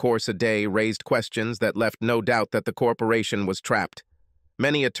 1 course a day raised questions that left no doubt that the corporation was trapped.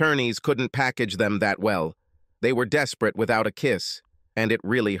 Many attorneys couldn't package them that well. They were desperate without a kiss, and it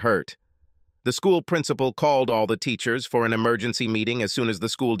really hurt. The school principal called all the teachers for an emergency meeting as soon as the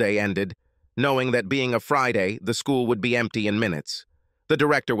school day ended, knowing that being a Friday, the school would be empty in minutes. The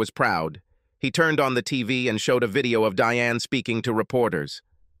director was proud. He turned on the TV and showed a video of Diane speaking to reporters.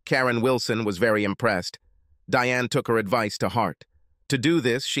 Karen Wilson was very impressed. Diane took her advice to heart. To do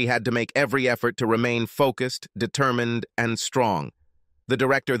this, she had to make every effort to remain focused, determined, and strong. The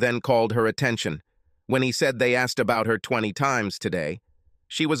director then called her attention. When he said they asked about her 20 times today,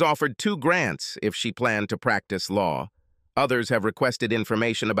 she was offered 2 grants if she planned to practice law. Others have requested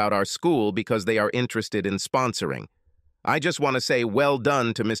information about our school because they are interested in sponsoring. I just want to say well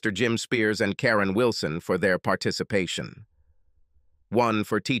done to Mr. Jim Spears and Karen Wilson for their participation. One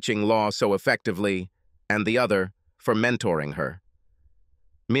for teaching law so effectively, and the other for mentoring her.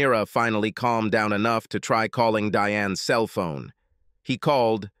 Mira finally calmed down enough to try calling Diane's cell phone. He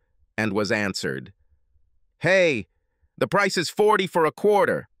called and was answered. "Hey, the price is 40 for a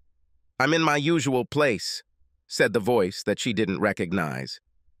quarter. I'm in my usual place," said the voice that she didn't recognize.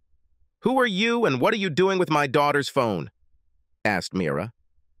 "Who are you and what are you doing with my daughter's phone?" asked Mira.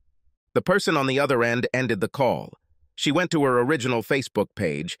 The person on the other end ended the call. She went to her original Facebook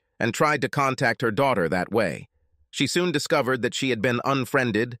page and tried to contact her daughter that way. She soon discovered that she had been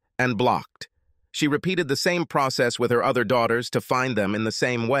unfriended and blocked. She repeated the same process with her other daughters to find them in the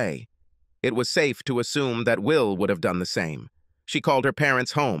same way. It was safe to assume that Will would have done the same. She called her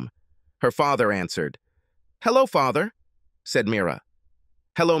parents home. Her father answered. "Hello, Father," said Mira.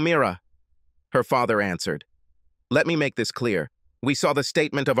 "Hello, Mira," her father answered. "Let me make this clear. We saw the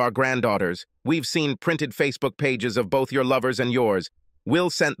statement of our granddaughters. We've seen printed Facebook pages of both your lovers and yours. Will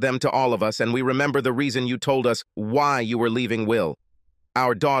sent them to all of us, and we remember the reason you told us why you were leaving Will.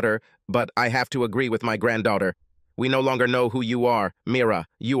 Our daughter, but I have to agree with my granddaughter. We no longer know who you are. Mira,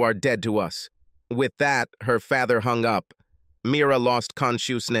 you are dead to us." With that, her father hung up. Mira lost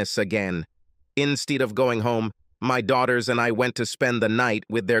consciousness again. Instead of going home, my daughters and I went to spend the night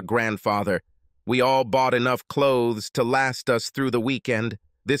with their grandfather. We all bought enough clothes to last us through the weekend.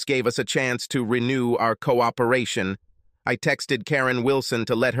 This gave us a chance to renew our cooperation. I texted Karen Wilson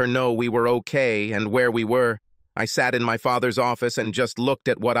to let her know we were okay and where we were. I sat in my father's office and just looked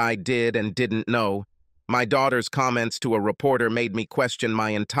at what I did and didn't know. My daughter's comments to a reporter made me question my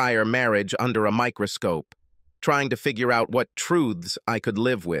entire marriage under a microscope, trying to figure out what truths I could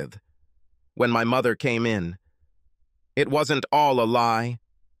live with. When my mother came in, "It wasn't all a lie,"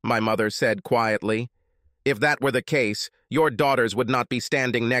 my mother said quietly. "If that were the case, your daughters would not be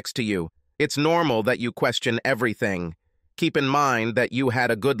standing next to you. It's normal that you question everything. Keep in mind that you had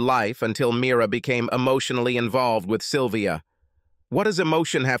a good life until Mira became emotionally involved with Sylvia." "What does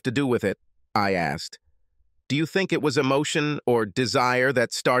emotion have to do with it?" I asked. "Do you think it was emotion or desire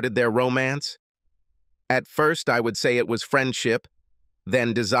that started their romance?" "At first, I would say it was friendship,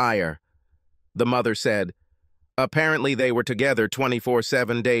 then desire," the mother said. "Apparently, they were together 24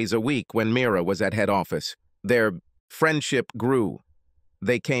 days a week when Mira was at head office. Their friendship grew.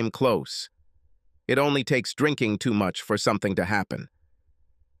 They came close. It only takes drinking too much for something to happen.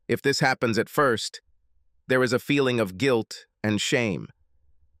 If this happens at first, there is a feeling of guilt and shame.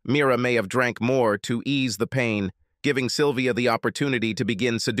 Mira may have drank more to ease the pain, giving Sylvia the opportunity to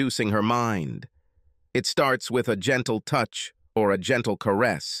begin seducing her mind. It starts with a gentle touch or a gentle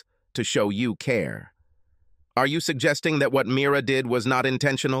caress to show you care." "Are you suggesting that what Mira did was not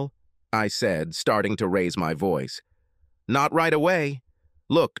intentional?" I said, starting to raise my voice. "Not right away.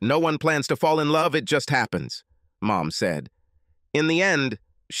 Look, no one plans to fall in love, it just happens," Mom said. "In the end,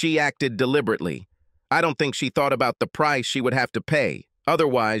 she acted deliberately. I don't think she thought about the price she would have to pay.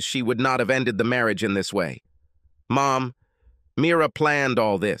 Otherwise, she would not have ended the marriage in this way. Mom, Mira planned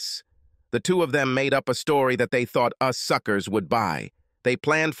all this. The two of them made up a story that they thought us suckers would buy. They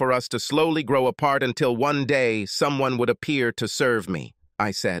planned for us to slowly grow apart until one day someone would appear to serve me,"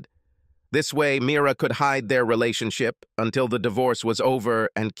 I said. This way, Mira could hide their relationship until the divorce was over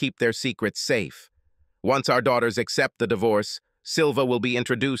and keep their secrets safe. Once our daughters accept the divorce, Silva will be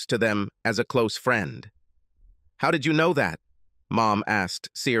introduced to them as a close friend. "How did you know that?" Mom asked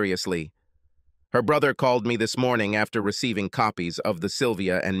seriously. Her brother called me this morning after receiving copies of the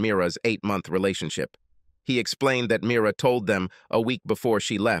Sylvia and Mira's 8-month relationship. He explained that Mira told them a week before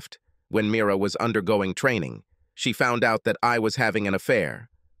she left, when Mira was undergoing training. She found out that I was having an affair.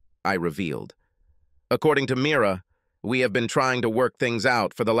 I revealed. "According to Mira, we have been trying to work things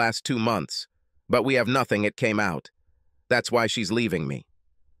out for the last 2 months, but we have nothing. It came out. That's why she's leaving me."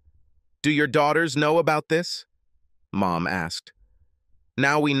 "Do your daughters know about this?" Mom asked.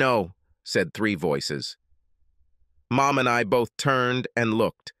 "Now we know," said 3 voices. Mom and I both turned and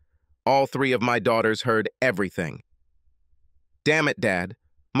looked. All three of my daughters heard everything. "Damn it, Dad.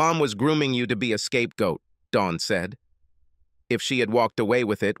 Mom was grooming you to be a scapegoat," Dawn said. "If she had walked away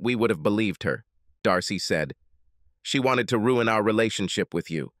with it, we would have believed her," Darcy said. "She wanted to ruin our relationship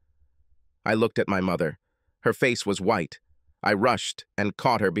with you." I looked at my mother. Her face was white. I rushed and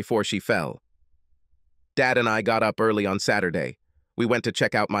caught her before she fell. Dad and I got up early on Saturday. We went to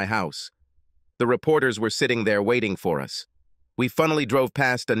check out my house. The reporters were sitting there waiting for us. We funnily drove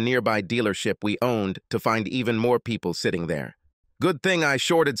past a nearby dealership we owned to find even more people sitting there. "Good thing I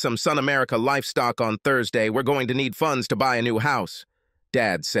shorted some Sun America livestock on Thursday. We're going to need funds to buy a new house,"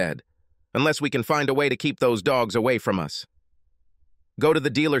 Dad said. "Unless we can find a way to keep those dogs away from us." "Go to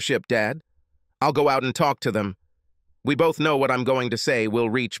the dealership, Dad. I'll go out and talk to them. We both know what I'm going to say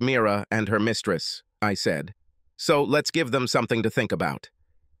will reach Mira and her mistress," I said. "So let's give them something to think about."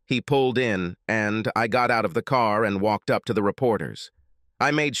 He pulled in, and I got out of the car and walked up to the reporters.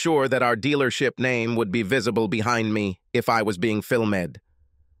 I made sure that our dealership name would be visible behind me if I was being filmed.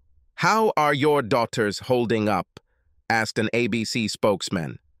 "How are your daughters holding up?" asked an ABC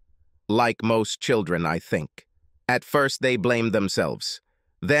spokesman. "Like most children, I think. At first they blame themselves.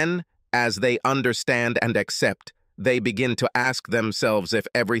 Then, as they understand and accept, they begin to ask themselves if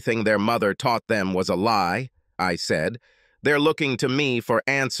everything their mother taught them was a lie," I said. "They're looking to me for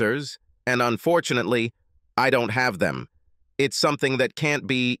answers, and unfortunately, I don't have them. It's something that can't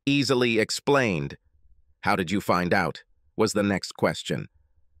be easily explained." "How did you find out?" was the next question.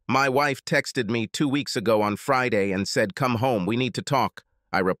 "My wife texted me 2 weeks ago on Friday and said, 'Come home, we need to talk,'"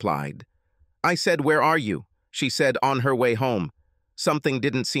 I replied. I said, "Where are you?" She said, "On her way home." Something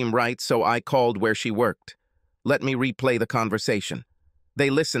didn't seem right, so I called where she worked. Let me replay the conversation.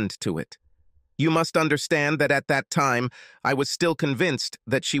 They listened to it. "You must understand that at that time, I was still convinced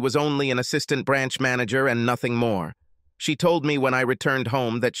that she was only an assistant branch manager and nothing more. She told me when I returned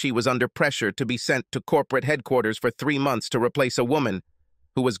home that she was under pressure to be sent to corporate headquarters for 3 months to replace a woman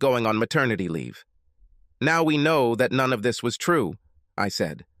who was going on maternity leave. Now we know that none of this was true," I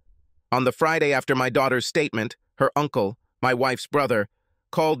said. "On the Friday after my daughter's statement, her uncle, my wife's brother,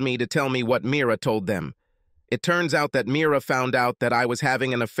 called me to tell me what Mira told them. It turns out that Mira found out that I was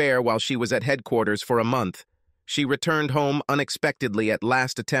having an affair while she was at headquarters for a month. She returned home unexpectedly at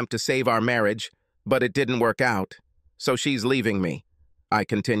last attempt to save our marriage, but it didn't work out. So she's leaving me," I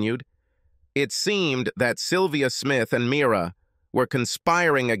continued. "It seemed that Sylvia Smith and Mira were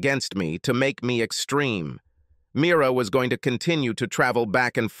conspiring against me to make me extreme. Mira was going to continue to travel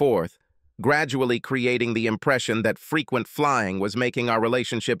back and forth, gradually creating the impression that frequent flying was making our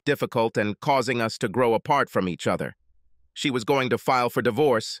relationship difficult and causing us to grow apart from each other. She was going to file for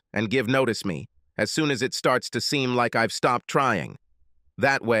divorce and give notice me as soon as it starts to seem like I've stopped trying.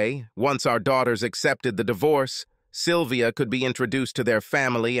 That way, once our daughters accepted the divorce, Sylvia could be introduced to their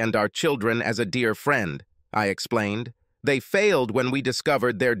family and our children as a dear friend," I explained. "They failed when we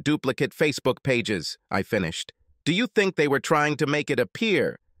discovered their duplicate Facebook pages," I finished. "Do you think they were trying to make it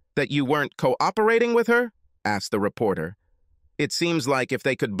appear that you weren't cooperating with her?" asked the reporter. "It seems like if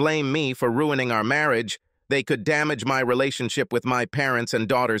they could blame me for ruining our marriage, they could damage my relationship with my parents and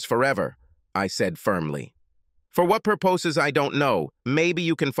daughters forever," I said firmly. "For what purposes, I don't know. Maybe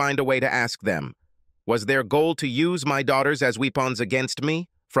you can find a way to ask them. Was their goal to use my daughters as weapons against me?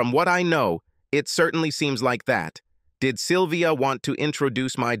 From what I know, it certainly seems like that. Did Sylvia want to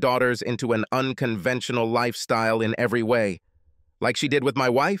introduce my daughters into an unconventional lifestyle in every way, like she did with my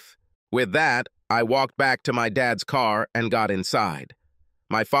wife?" With that, I walked back to my dad's car and got inside.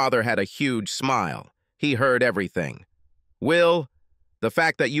 My father had a huge smile. He heard everything. "Will, the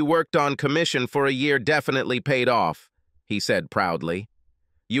fact that you worked on commission for a year definitely paid off," he said proudly.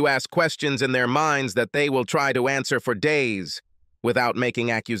 "You ask questions in their minds that they will try to answer for days without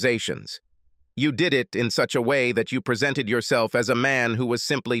making accusations. You did it in such a way that you presented yourself as a man who was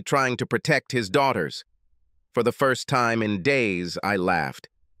simply trying to protect his daughters." For the first time in days, I laughed.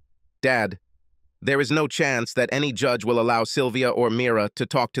 "Dad, there is no chance that any judge will allow Sylvia or Mira to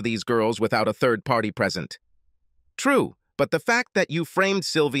talk to these girls without a third party present." "True, but the fact that you framed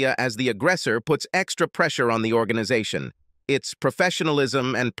Sylvia as the aggressor puts extra pressure on the organization. It's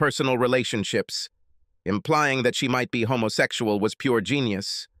professionalism and personal relationships. Implying that she might be homosexual was pure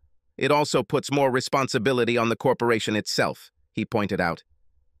genius. It also puts more responsibility on the corporation itself," he pointed out.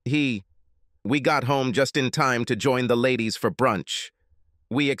 We got home just in time to join the ladies for brunch.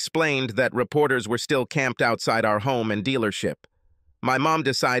 We explained that reporters were still camped outside our home and dealership. My mom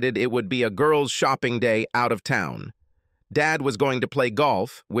decided it would be a girls' shopping day out of town. Dad was going to play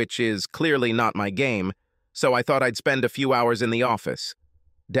golf, which is clearly not my game, so I thought I'd spend a few hours in the office.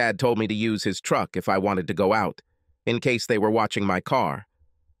 Dad told me to use his truck if I wanted to go out. in case they were watching my car.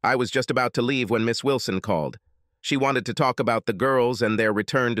 I was just about to leave when Miss Wilson called. She wanted to talk about the girls and their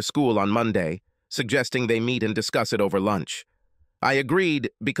return to school on Monday, suggesting they meet and discuss it over lunch. I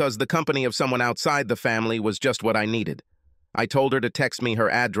agreed because the company of someone outside the family was just what I needed. I told her to text me her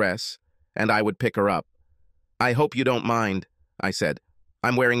address, and I would pick her up. "I hope you don't mind," I said.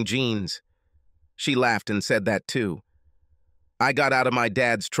 "I'm wearing jeans." She laughed and said that too. I got out of my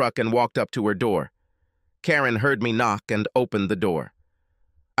dad's truck and walked up to her door. Karen heard me knock and opened the door.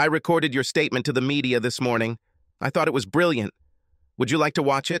 "I recorded your statement to the media this morning. I thought it was brilliant. Would you like to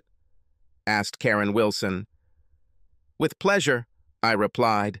watch it?" asked Karen Wilson. "With pleasure," I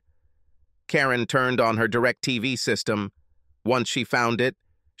replied. Karen turned on her DirecTV system. Once she found it,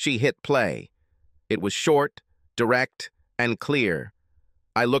 she hit play. It was short, direct, and clear.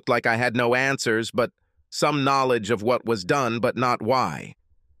 I looked like I had no answers, but some knowledge of what was done, but not why.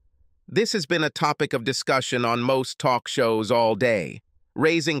 This has been a topic of discussion on most talk shows all day,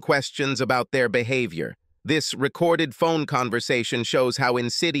 raising questions about their behavior. This recorded phone conversation shows how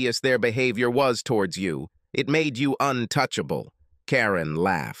insidious their behavior was towards you. It made you untouchable. Karen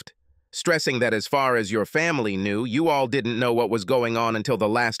laughed, stressing that as far as your family knew, you all didn't know what was going on until the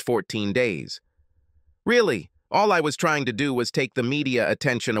last 14 days. "Really, all I was trying to do was take the media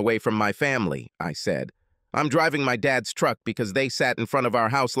attention away from my family," I said. "I'm driving my dad's truck because they sat in front of our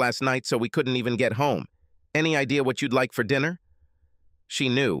house last night so we couldn't even get home. Any idea what you'd like for dinner?" She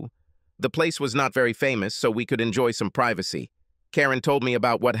knew. The place was not very famous, so we could enjoy some privacy. Karen told me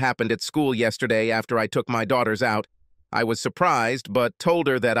about what happened at school yesterday after I took my daughters out. I was surprised, but told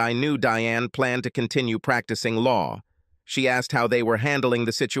her that I knew Diane planned to continue practicing law. She asked how they were handling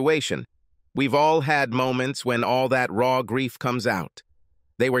the situation. We've all had moments when all that raw grief comes out.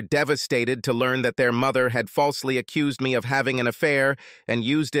 They were devastated to learn that their mother had falsely accused me of having an affair and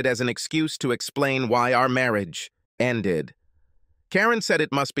used it as an excuse to explain why our marriage ended. Karen said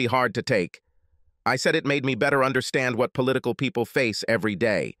it must be hard to take. I said it made me better understand what political people face every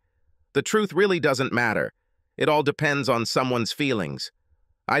day. The truth really doesn't matter. It all depends on someone's feelings.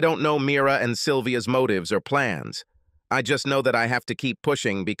 I don't know Mira and Sylvia's motives or plans. I just know that I have to keep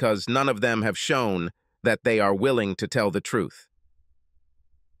pushing because none of them have shown that they are willing to tell the truth.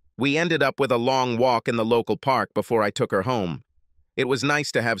 We ended up with a long walk in the local park before I took her home. It was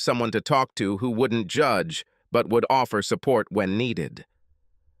nice to have someone to talk to who wouldn't judge, but would offer support when needed.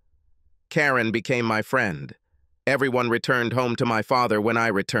 Karen became my friend. Everyone returned home to my father when I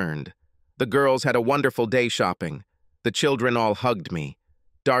returned. The girls had a wonderful day shopping. The children all hugged me.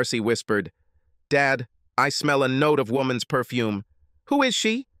 Darcy whispered, "Dad, I smell a note of woman's perfume. Who is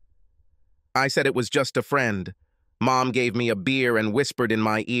she?" I said it was just a friend. Mom gave me a beer and whispered in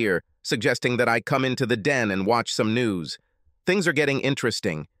my ear, suggesting that I come into the den and watch some news. Things are getting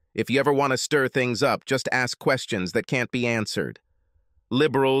interesting. If you ever want to stir things up, just ask questions that can't be answered.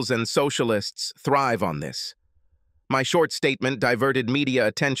 Liberals and socialists thrive on this. My short statement diverted media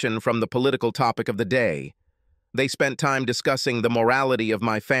attention from the political topic of the day. They spent time discussing the morality of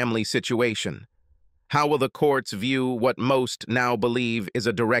my family situation. How will the courts view what most now believe is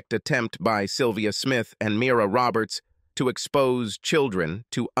a direct attempt by Sylvia Smith and Mira Roberts to expose children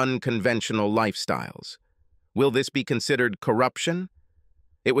to unconventional lifestyles? Will this be considered corruption?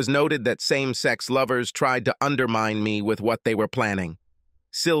 It was noted that same-sex lovers tried to undermine me with what they were planning.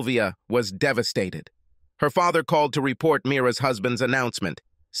 Sylvia was devastated. Her father called to report Mira's husband's announcement,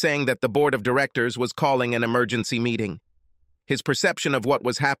 saying that the board of directors was calling an emergency meeting. His perception of what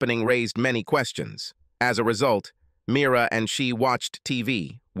was happening raised many questions. As a result, Mira and she watched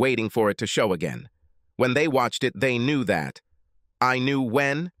TV, waiting for it to show again. When they watched it, they knew that. I knew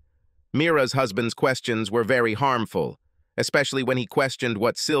when. Mira's husband's questions were very harmful, especially when he questioned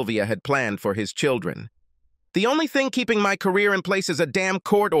what Sylvia had planned for his children. "The only thing keeping my career in place is a damn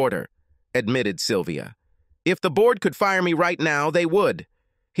court order," admitted Sylvia. "If the board could fire me right now, they would.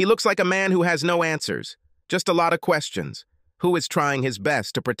 He looks like a man who has no answers, just a lot of questions, who is trying his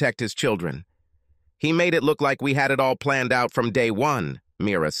best to protect his children." "He made it look like we had it all planned out from day one,"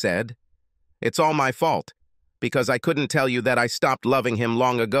 Mira said. "It's all my fault, because I couldn't tell you that I stopped loving him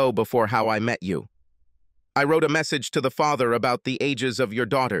long ago before how I met you." "I wrote a message to the father about the ages of your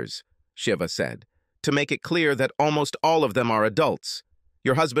daughters," Shiva said, "to make it clear that almost all of them are adults.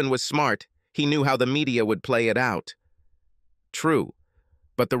 Your husband was smart. He knew how the media would play it out." True,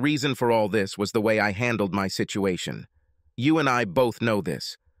 but the reason for all this was the way I handled my situation. You and I both know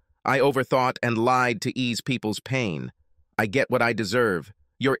this. I overthought and lied to ease people's pain. I get what I deserve.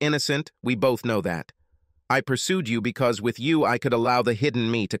 You're innocent, we both know that. I pursued you because with you I could allow the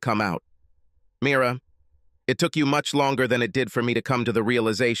hidden me to come out. Mira, it took you much longer than it did for me to come to the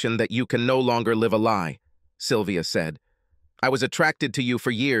realization that you can no longer live a lie. Sylvia said. I was attracted to you for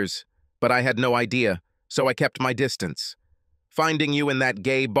years, but I had no idea, so I kept my distance. Finding you in that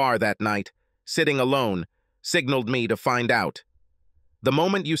gay bar that night, sitting alone, signaled me to find out. The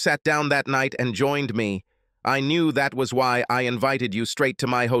moment you sat down that night and joined me, I knew that was why I invited you straight to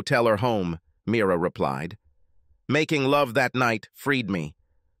my hotel or home, Mira replied. Making love that night freed me.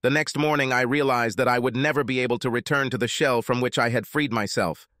 The next morning I realized that I would never be able to return to the shell from which I had freed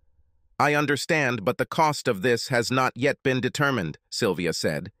myself. I understand, but the cost of this has not yet been determined, Sylvia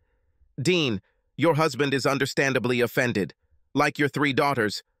said. Dean, your husband is understandably offended, like your 3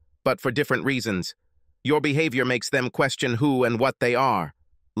 daughters, but for different reasons. Your behavior makes them question who and what they are.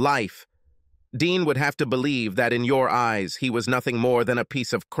 Life. Dean would have to believe that in your eyes he was nothing more than a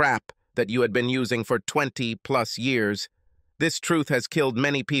piece of crap that you had been using for 20+ years. This truth has killed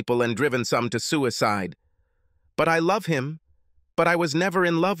many people and driven some to suicide. But I love him. But I was never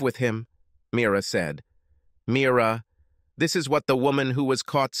in love with him, Mira said. Mira, this is what the woman who was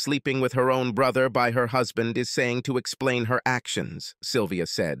caught sleeping with her own brother by her husband is saying to explain her actions, Sylvia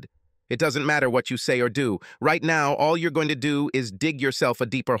said. It doesn't matter what you say or do. Right now, all you're going to do is dig yourself a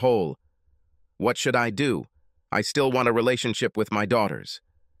deeper hole. What should I do? I still want a relationship with my daughters.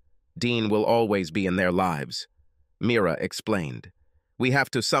 Dean will always be in their lives, Mira explained. We have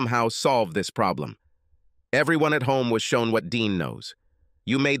to somehow solve this problem. Everyone at home was shown what Dean knows.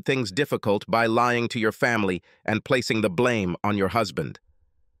 You made things difficult by lying to your family and placing the blame on your husband.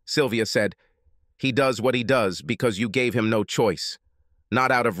 Sylvia said, he does what he does because you gave him no choice.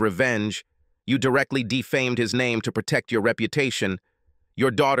 Not out of revenge. You directly defamed his name to protect your reputation.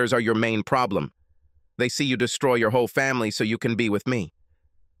 Your daughters are your main problem. They see you destroy your whole family so you can be with me.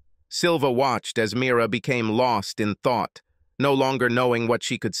 Sylvia watched as Mira became lost in thought, no longer knowing what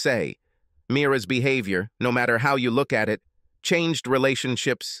she could say. Mira's behavior, no matter how you look at it, changed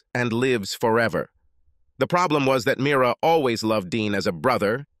relationships and lives forever. The problem was that Mira always loved Dean as a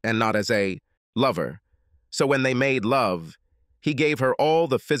brother and not as a lover. So when they made love, he gave her all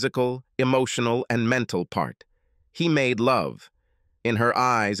the physical, emotional, and mental part. He made love. In her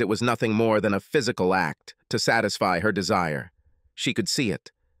eyes, it was nothing more than a physical act to satisfy her desire. She could see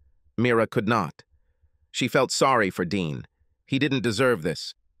it. Mira could not. She felt sorry for Dean. He didn't deserve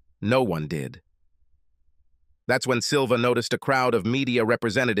this. No one did. That's when Sylvia noticed a crowd of media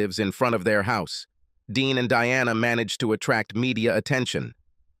representatives in front of their house. Dean and Diana managed to attract media attention.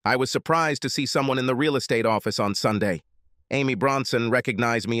 I was surprised to see someone in the real estate office on Sunday. Amy Bronson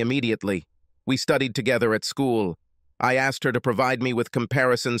recognized me immediately. We studied together at school. I asked her to provide me with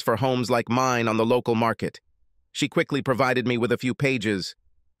comparisons for homes like mine on the local market. She quickly provided me with a few pages.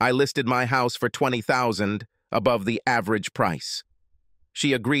 I listed my house for $20,000 above the average price.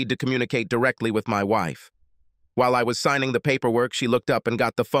 She agreed to communicate directly with my wife. While I was signing the paperwork, she looked up and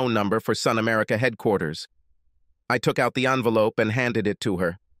got the phone number for Sun America headquarters. I took out the envelope and handed it to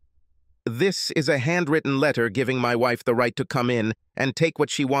her. This is a handwritten letter giving my wife the right to come in and take what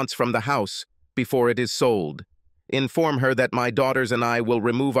she wants from the house before it is sold. Inform her that my daughters and I will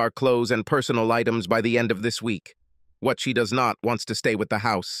remove our clothes and personal items by the end of this week. What she does not wants to stay with the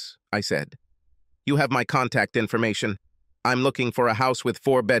house, I said. You have my contact information. I'm looking for a house with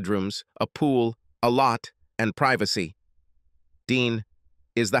 4 bedrooms, a pool, a lot, and privacy. Dean,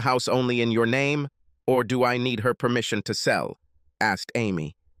 is the house only in your name, or do I need her permission to sell? Asked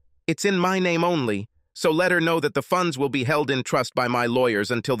Amy. It's in my name only, so let her know that the funds will be held in trust by my lawyers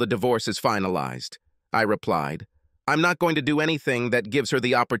until the divorce is finalized, I replied. I'm not going to do anything that gives her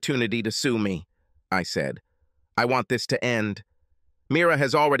the opportunity to sue me, I said. I want this to end. Mira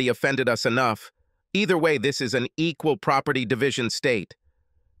has already offended us enough. Either way, this is an equal property division state.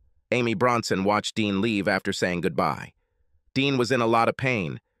 Amy Bronson watched Dean leave after saying goodbye. Dean was in a lot of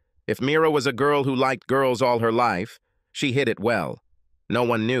pain. If Mira was a girl who liked girls all her life, she hid it well. No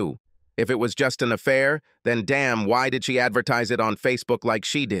one knew. If it was just an affair, then damn, why did she advertise it on Facebook like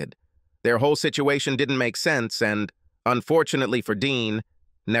she did? Their whole situation didn't make sense and, unfortunately for Dean,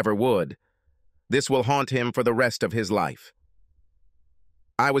 never would. This will haunt him for the rest of his life.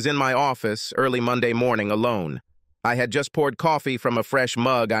 I was in my office early Monday morning alone. I had just poured coffee from a fresh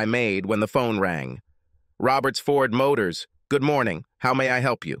mug I made when the phone rang. Roberts Ford Motors, good morning. How may I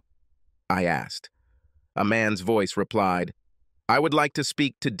help you? I asked. A man's voice replied, I would like to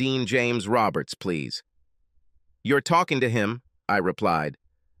speak to Dean James Roberts, please. You're talking to him, I replied.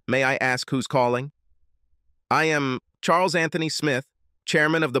 May I ask who's calling? I am Charles Anthony Smith,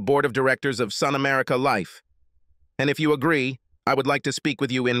 chairman of the board of directors of Sun America Life. And if you agree, I would like to speak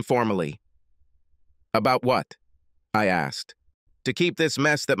with you informally. About what? I asked. To keep this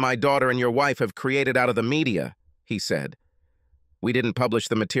mess that my daughter and your wife have created out of the media, he said. We didn't publish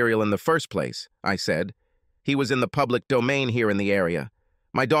the material in the first place, I said. He was in the public domain here in the area.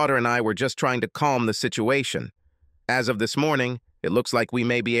 My daughter and I were just trying to calm the situation. As of this morning, it looks like we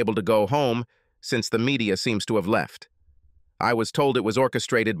may be able to go home since the media seems to have left. I was told it was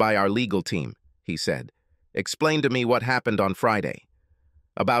orchestrated by our legal team, he said. Explain to me what happened on Friday.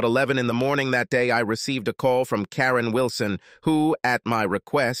 About 11 in the morning that day, I received a call from Karen Wilson, who, at my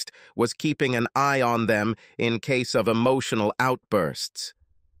request, was keeping an eye on them in case of emotional outbursts.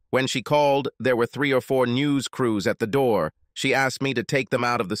 When she called, there were 3 or 4 news crews at the door. She asked me to take them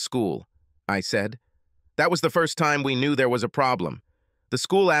out of the school, I said. That was the first time we knew there was a problem. The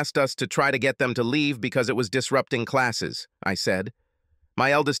school asked us to try to get them to leave because it was disrupting classes, I said.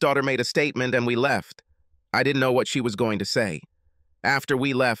 My eldest daughter made a statement and we left. I didn't know what she was going to say. After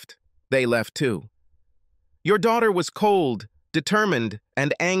we left, they left too. Your daughter was cold, determined,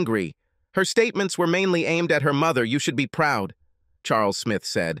 and angry. Her statements were mainly aimed at her mother. You should be proud, Charles Smith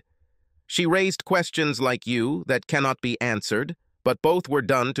said. She raised questions like you that cannot be answered, but both were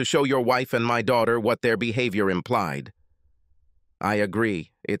done to show your wife and my daughter what their behavior implied. I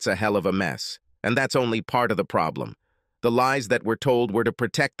agree, it's a hell of a mess, and that's only part of the problem. The lies that were told were to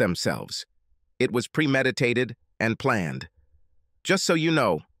protect themselves. It was premeditated and planned. Just so you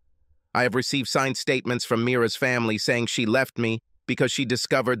know, I have received signed statements from Mira's family saying she left me because she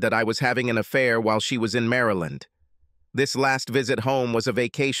discovered that I was having an affair while she was in Maryland. This last visit home was a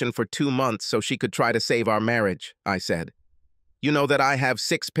vacation for 2 months so she could try to save our marriage, I said. You know that I have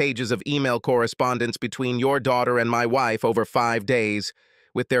 6 pages of email correspondence between your daughter and my wife over 5 days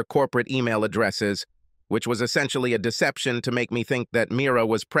with their corporate email addresses, which was essentially a deception to make me think that Mira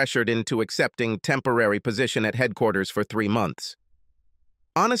was pressured into accepting temporary position at headquarters for 3 months.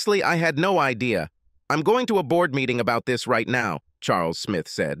 Honestly, I had no idea. I'm going to a board meeting about this right now, Charles Smith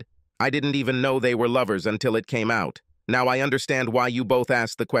said. I didn't even know they were lovers until it came out. Now I understand why you both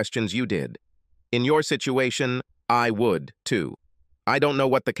asked the questions you did. In your situation, I would, too. I don't know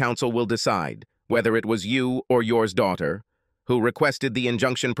what the council will decide, whether it was you or yours daughter, who requested the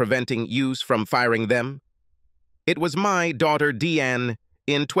injunction preventing yous from firing them. It was my daughter Deanne,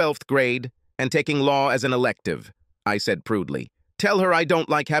 in 12th grade, and taking law as an elective, I said prudely. Tell her I don't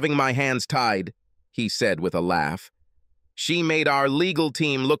like having my hands tied, he said with a laugh. She made our legal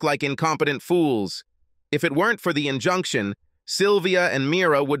team look like incompetent fools. If it weren't for the injunction, Sylvia and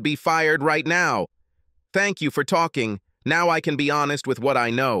Mira would be fired right now. Thank you for talking. Now I can be honest with what I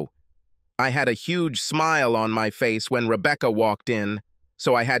know. I had a huge smile on my face when Rebecca walked in,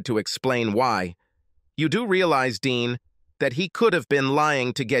 so I had to explain why. You do realize, Dean, that he could have been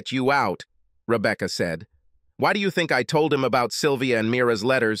lying to get you out, Rebecca said. Why do you think I told him about Sylvia and Mira's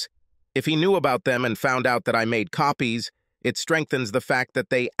letters? If he knew about them and found out that I made copies, it strengthens the fact that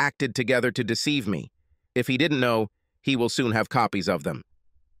they acted together to deceive me. If he didn't know, he will soon have copies of them.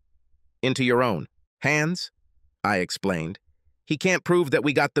 Into your own hands, I explained. He can't prove that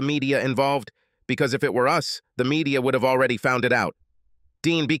we got the media involved, because if it were us, the media would have already found it out.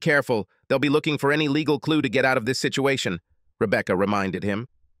 Dean, be careful. They'll be looking for any legal clue to get out of this situation, Rebecca reminded him.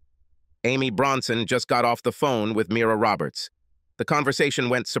 Amy Bronson just got off the phone with Mira Roberts. The conversation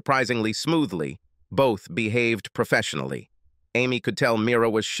went surprisingly smoothly. Both behaved professionally. Amy could tell Mira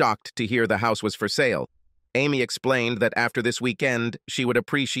was shocked to hear the house was for sale. Amy explained that after this weekend, she would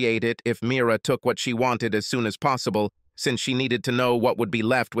appreciate it if Mira took what she wanted as soon as possible, since she needed to know what would be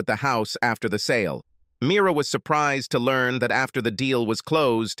left with the house after the sale. Mira was surprised to learn that after the deal was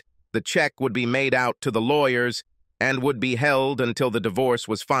closed, the check would be made out to the lawyers and would be held until the divorce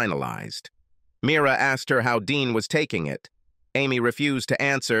was finalized. Mira asked her how Dean was taking it. Amy refused to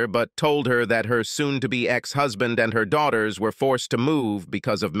answer, but told her that her soon-to-be ex-husband and her daughters were forced to move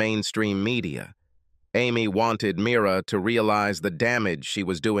because of mainstream media. Amy wanted Mira to realize the damage she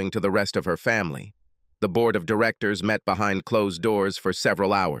was doing to the rest of her family. The board of directors met behind closed doors for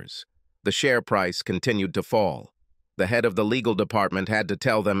several hours. The share price continued to fall. The head of the legal department had to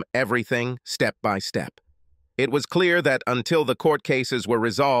tell them everything step by step. It was clear that until the court cases were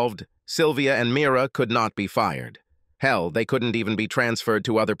resolved, Sylvia and Mira could not be fired. Hell, they couldn't even be transferred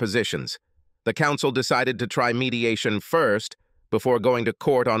to other positions. The council decided to try mediation first before going to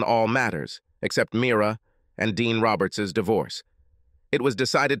court on all matters, except Mira and Dean Roberts' divorce. It was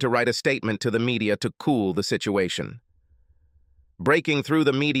decided to write a statement to the media to cool the situation. Breaking through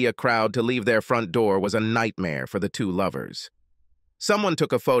the media crowd to leave their front door was a nightmare for the two lovers. Someone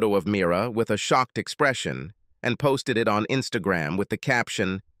took a photo of Mira with a shocked expression and posted it on Instagram with the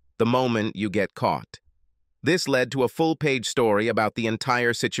caption, "The moment you get caught." This led to a full-page story about the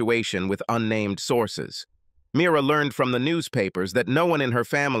entire situation with unnamed sources. Mira learned from the newspapers that no one in her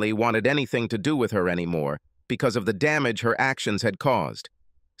family wanted anything to do with her anymore because of the damage her actions had caused.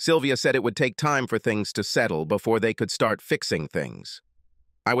 Sylvia said it would take time for things to settle before they could start fixing things.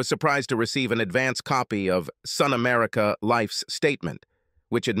 I was surprised to receive an advance copy of Sun America Life's statement,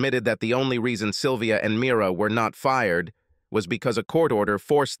 which admitted that the only reason Sylvia and Mira were not fired was because a court order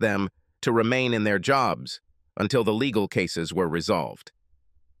forced them to remain in their jobs until the legal cases were resolved.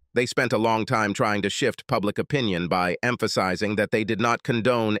 They spent a long time trying to shift public opinion by emphasizing that they did not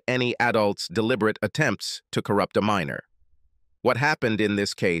condone any adult's deliberate attempts to corrupt a minor. What happened in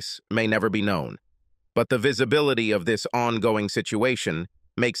this case may never be known, but the visibility of this ongoing situation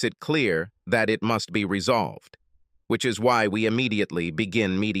makes it clear that it must be resolved, which is why we immediately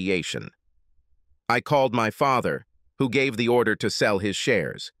begin mediation. I called my father, who gave the order to sell his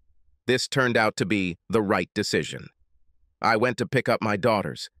shares. This turned out to be the right decision. I went to pick up my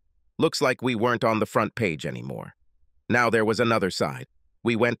daughters. Looks like we weren't on the front page anymore. Now there was another side.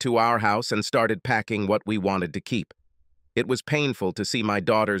 We went to our house and started packing what we wanted to keep. It was painful to see my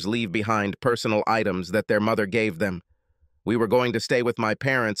daughters leave behind personal items that their mother gave them. We were going to stay with my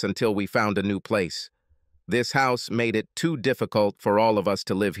parents until we found a new place. This house made it too difficult for all of us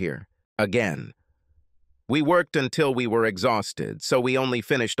to live here. Again. We worked until we were exhausted, so we only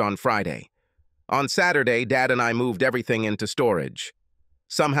finished on Friday. On Saturday, Dad and I moved everything into storage.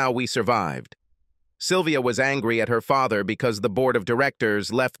 Somehow we survived. Sylvia was angry at her father because the board of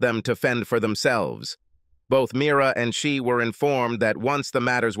directors left them to fend for themselves. Both Mira and she were informed that once the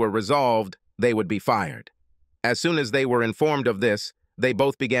matters were resolved, they would be fired. As soon as they were informed of this, they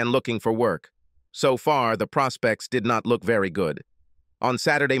both began looking for work. So far, the prospects did not look very good. On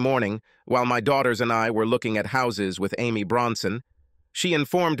Saturday morning, while my daughters and I were looking at houses with Amy Bronson, she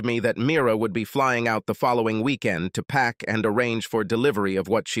informed me that Mira would be flying out the following weekend to pack and arrange for delivery of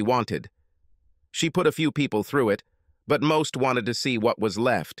what she wanted. She put a few people through it, but most wanted to see what was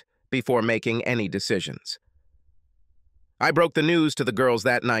left before making any decisions. I broke the news to the girls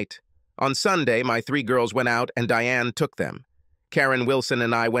that night. On Sunday, my 3 girls went out and Diane took them. Karen Wilson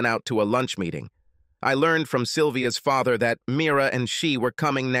and I went out to a lunch meeting. I learned from Sylvia's father that Mira and she were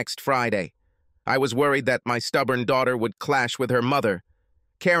coming next Friday. I was worried that my stubborn daughter would clash with her mother.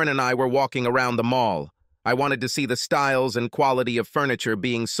 Karen and I were walking around the mall. I wanted to see the styles and quality of furniture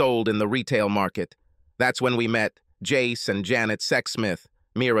being sold in the retail market. That's when we met Jace and Janet Sexsmith,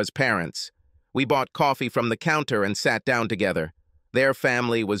 Mira's parents. We bought coffee from the counter and sat down together. Their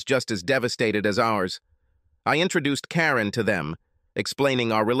family was just as devastated as ours. I introduced Karen to them,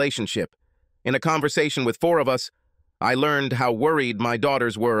 explaining our relationship. In a conversation with 4 of us, I learned how worried my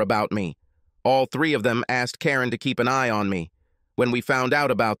daughters were about me. All 3 of them asked Karen to keep an eye on me. When we found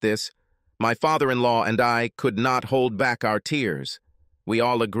out about this, my father-in-law and I could not hold back our tears. We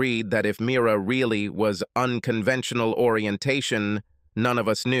all agreed that if Mira really was unconventional orientation, none of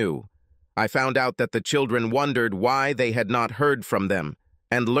us knew. I found out that the children wondered why they had not heard from them,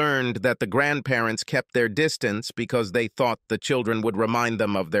 and learned that the grandparents kept their distance because they thought the children would remind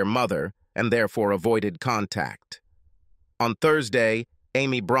them of their mother, and therefore avoided contact. On Thursday,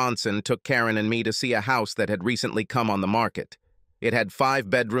 Amy Bronson took Karen and me to see a house that had recently come on the market. It had 5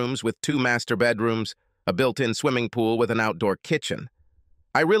 bedrooms with 2 master bedrooms, a built-in swimming pool with an outdoor kitchen.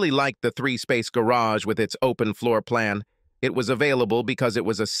 I really liked the 3-space garage with its open floor plan. It was available because it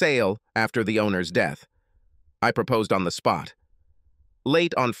was a sale after the owner's death. I proposed on the spot.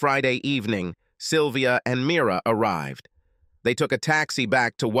 Late on Friday evening, Sylvia and Mira arrived. They took a taxi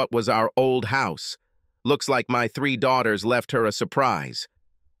back to what was our old house. Looks like my 3 daughters left her a surprise.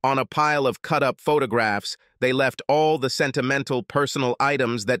 On a pile of cut-up photographs, they left all the sentimental personal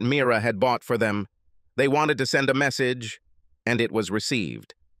items that Mira had bought for them. They wanted to send a message, and it was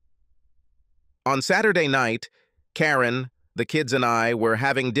received. On Saturday night, Karen, the kids and I were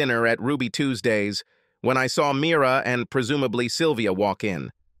having dinner at Ruby Tuesdays when I saw Mira and presumably Sylvia walk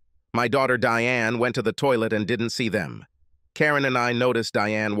in. My daughter Diane went to the toilet and didn't see them. Karen and I noticed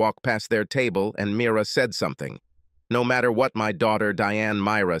Diane walk past their table and Mira said something. No matter what my daughter Diane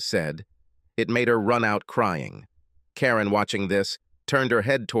Myra said, it made her run out crying. Karen, watching this, turned her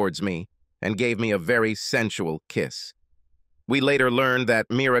head towards me and gave me a very sensual kiss. We later learned that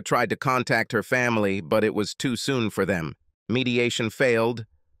Mira tried to contact her family, but it was too soon for them. Mediation failed.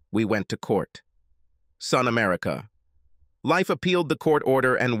 We went to court. Sun America. Life appealed the court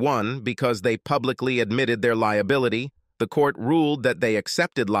order and won because they publicly admitted their liability. The court ruled that they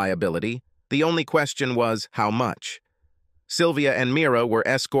accepted liability. The only question was how much. Sylvia and Mira were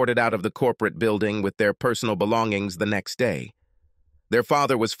escorted out of the corporate building with their personal belongings the next day. Their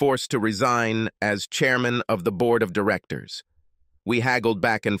father was forced to resign as chairman of the board of directors. We haggled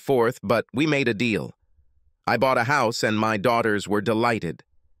back and forth, but we made a deal. I bought a house and my daughters were delighted.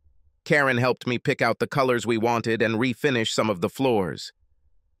 Karen helped me pick out the colors we wanted and refinish some of the floors.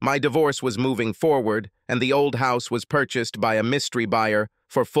 My divorce was moving forward, and the old house was purchased by a mystery buyer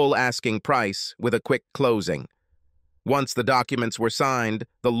for full asking price with a quick closing. Once the documents were signed,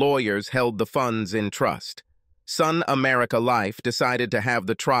 the lawyers held the funds in trust. Sun America Life decided to have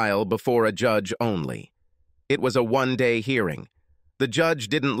the trial before a judge only. It was a one-day hearing. The judge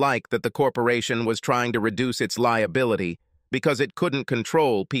didn't like that the corporation was trying to reduce its liability because it couldn't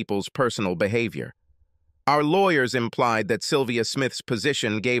control people's personal behavior. Our lawyers implied that Sylvia Smith's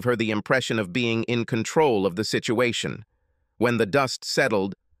position gave her the impression of being in control of the situation. When the dust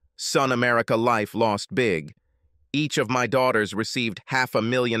settled, Sun America Life lost big. Each of my daughters received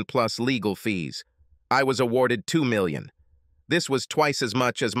 $500,000 plus legal fees. I was awarded $2 million. This was twice as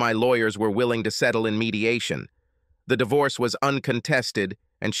much as my lawyers were willing to settle in mediation. The divorce was uncontested,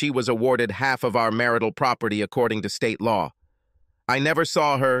 and she was awarded half of our marital property according to state law. I never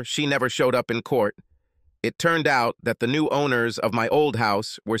saw her, she never showed up in court. It turned out that the new owners of my old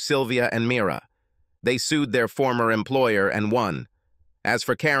house were Sylvia and Mira. They sued their former employer and won. As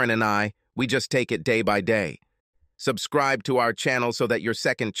for Karen and I, we just take it day by day. Subscribe to our channel so that your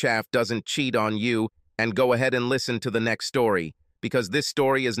second chaff doesn't cheat on you, and go ahead and listen to the next story, because this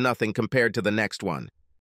story is nothing compared to the next one.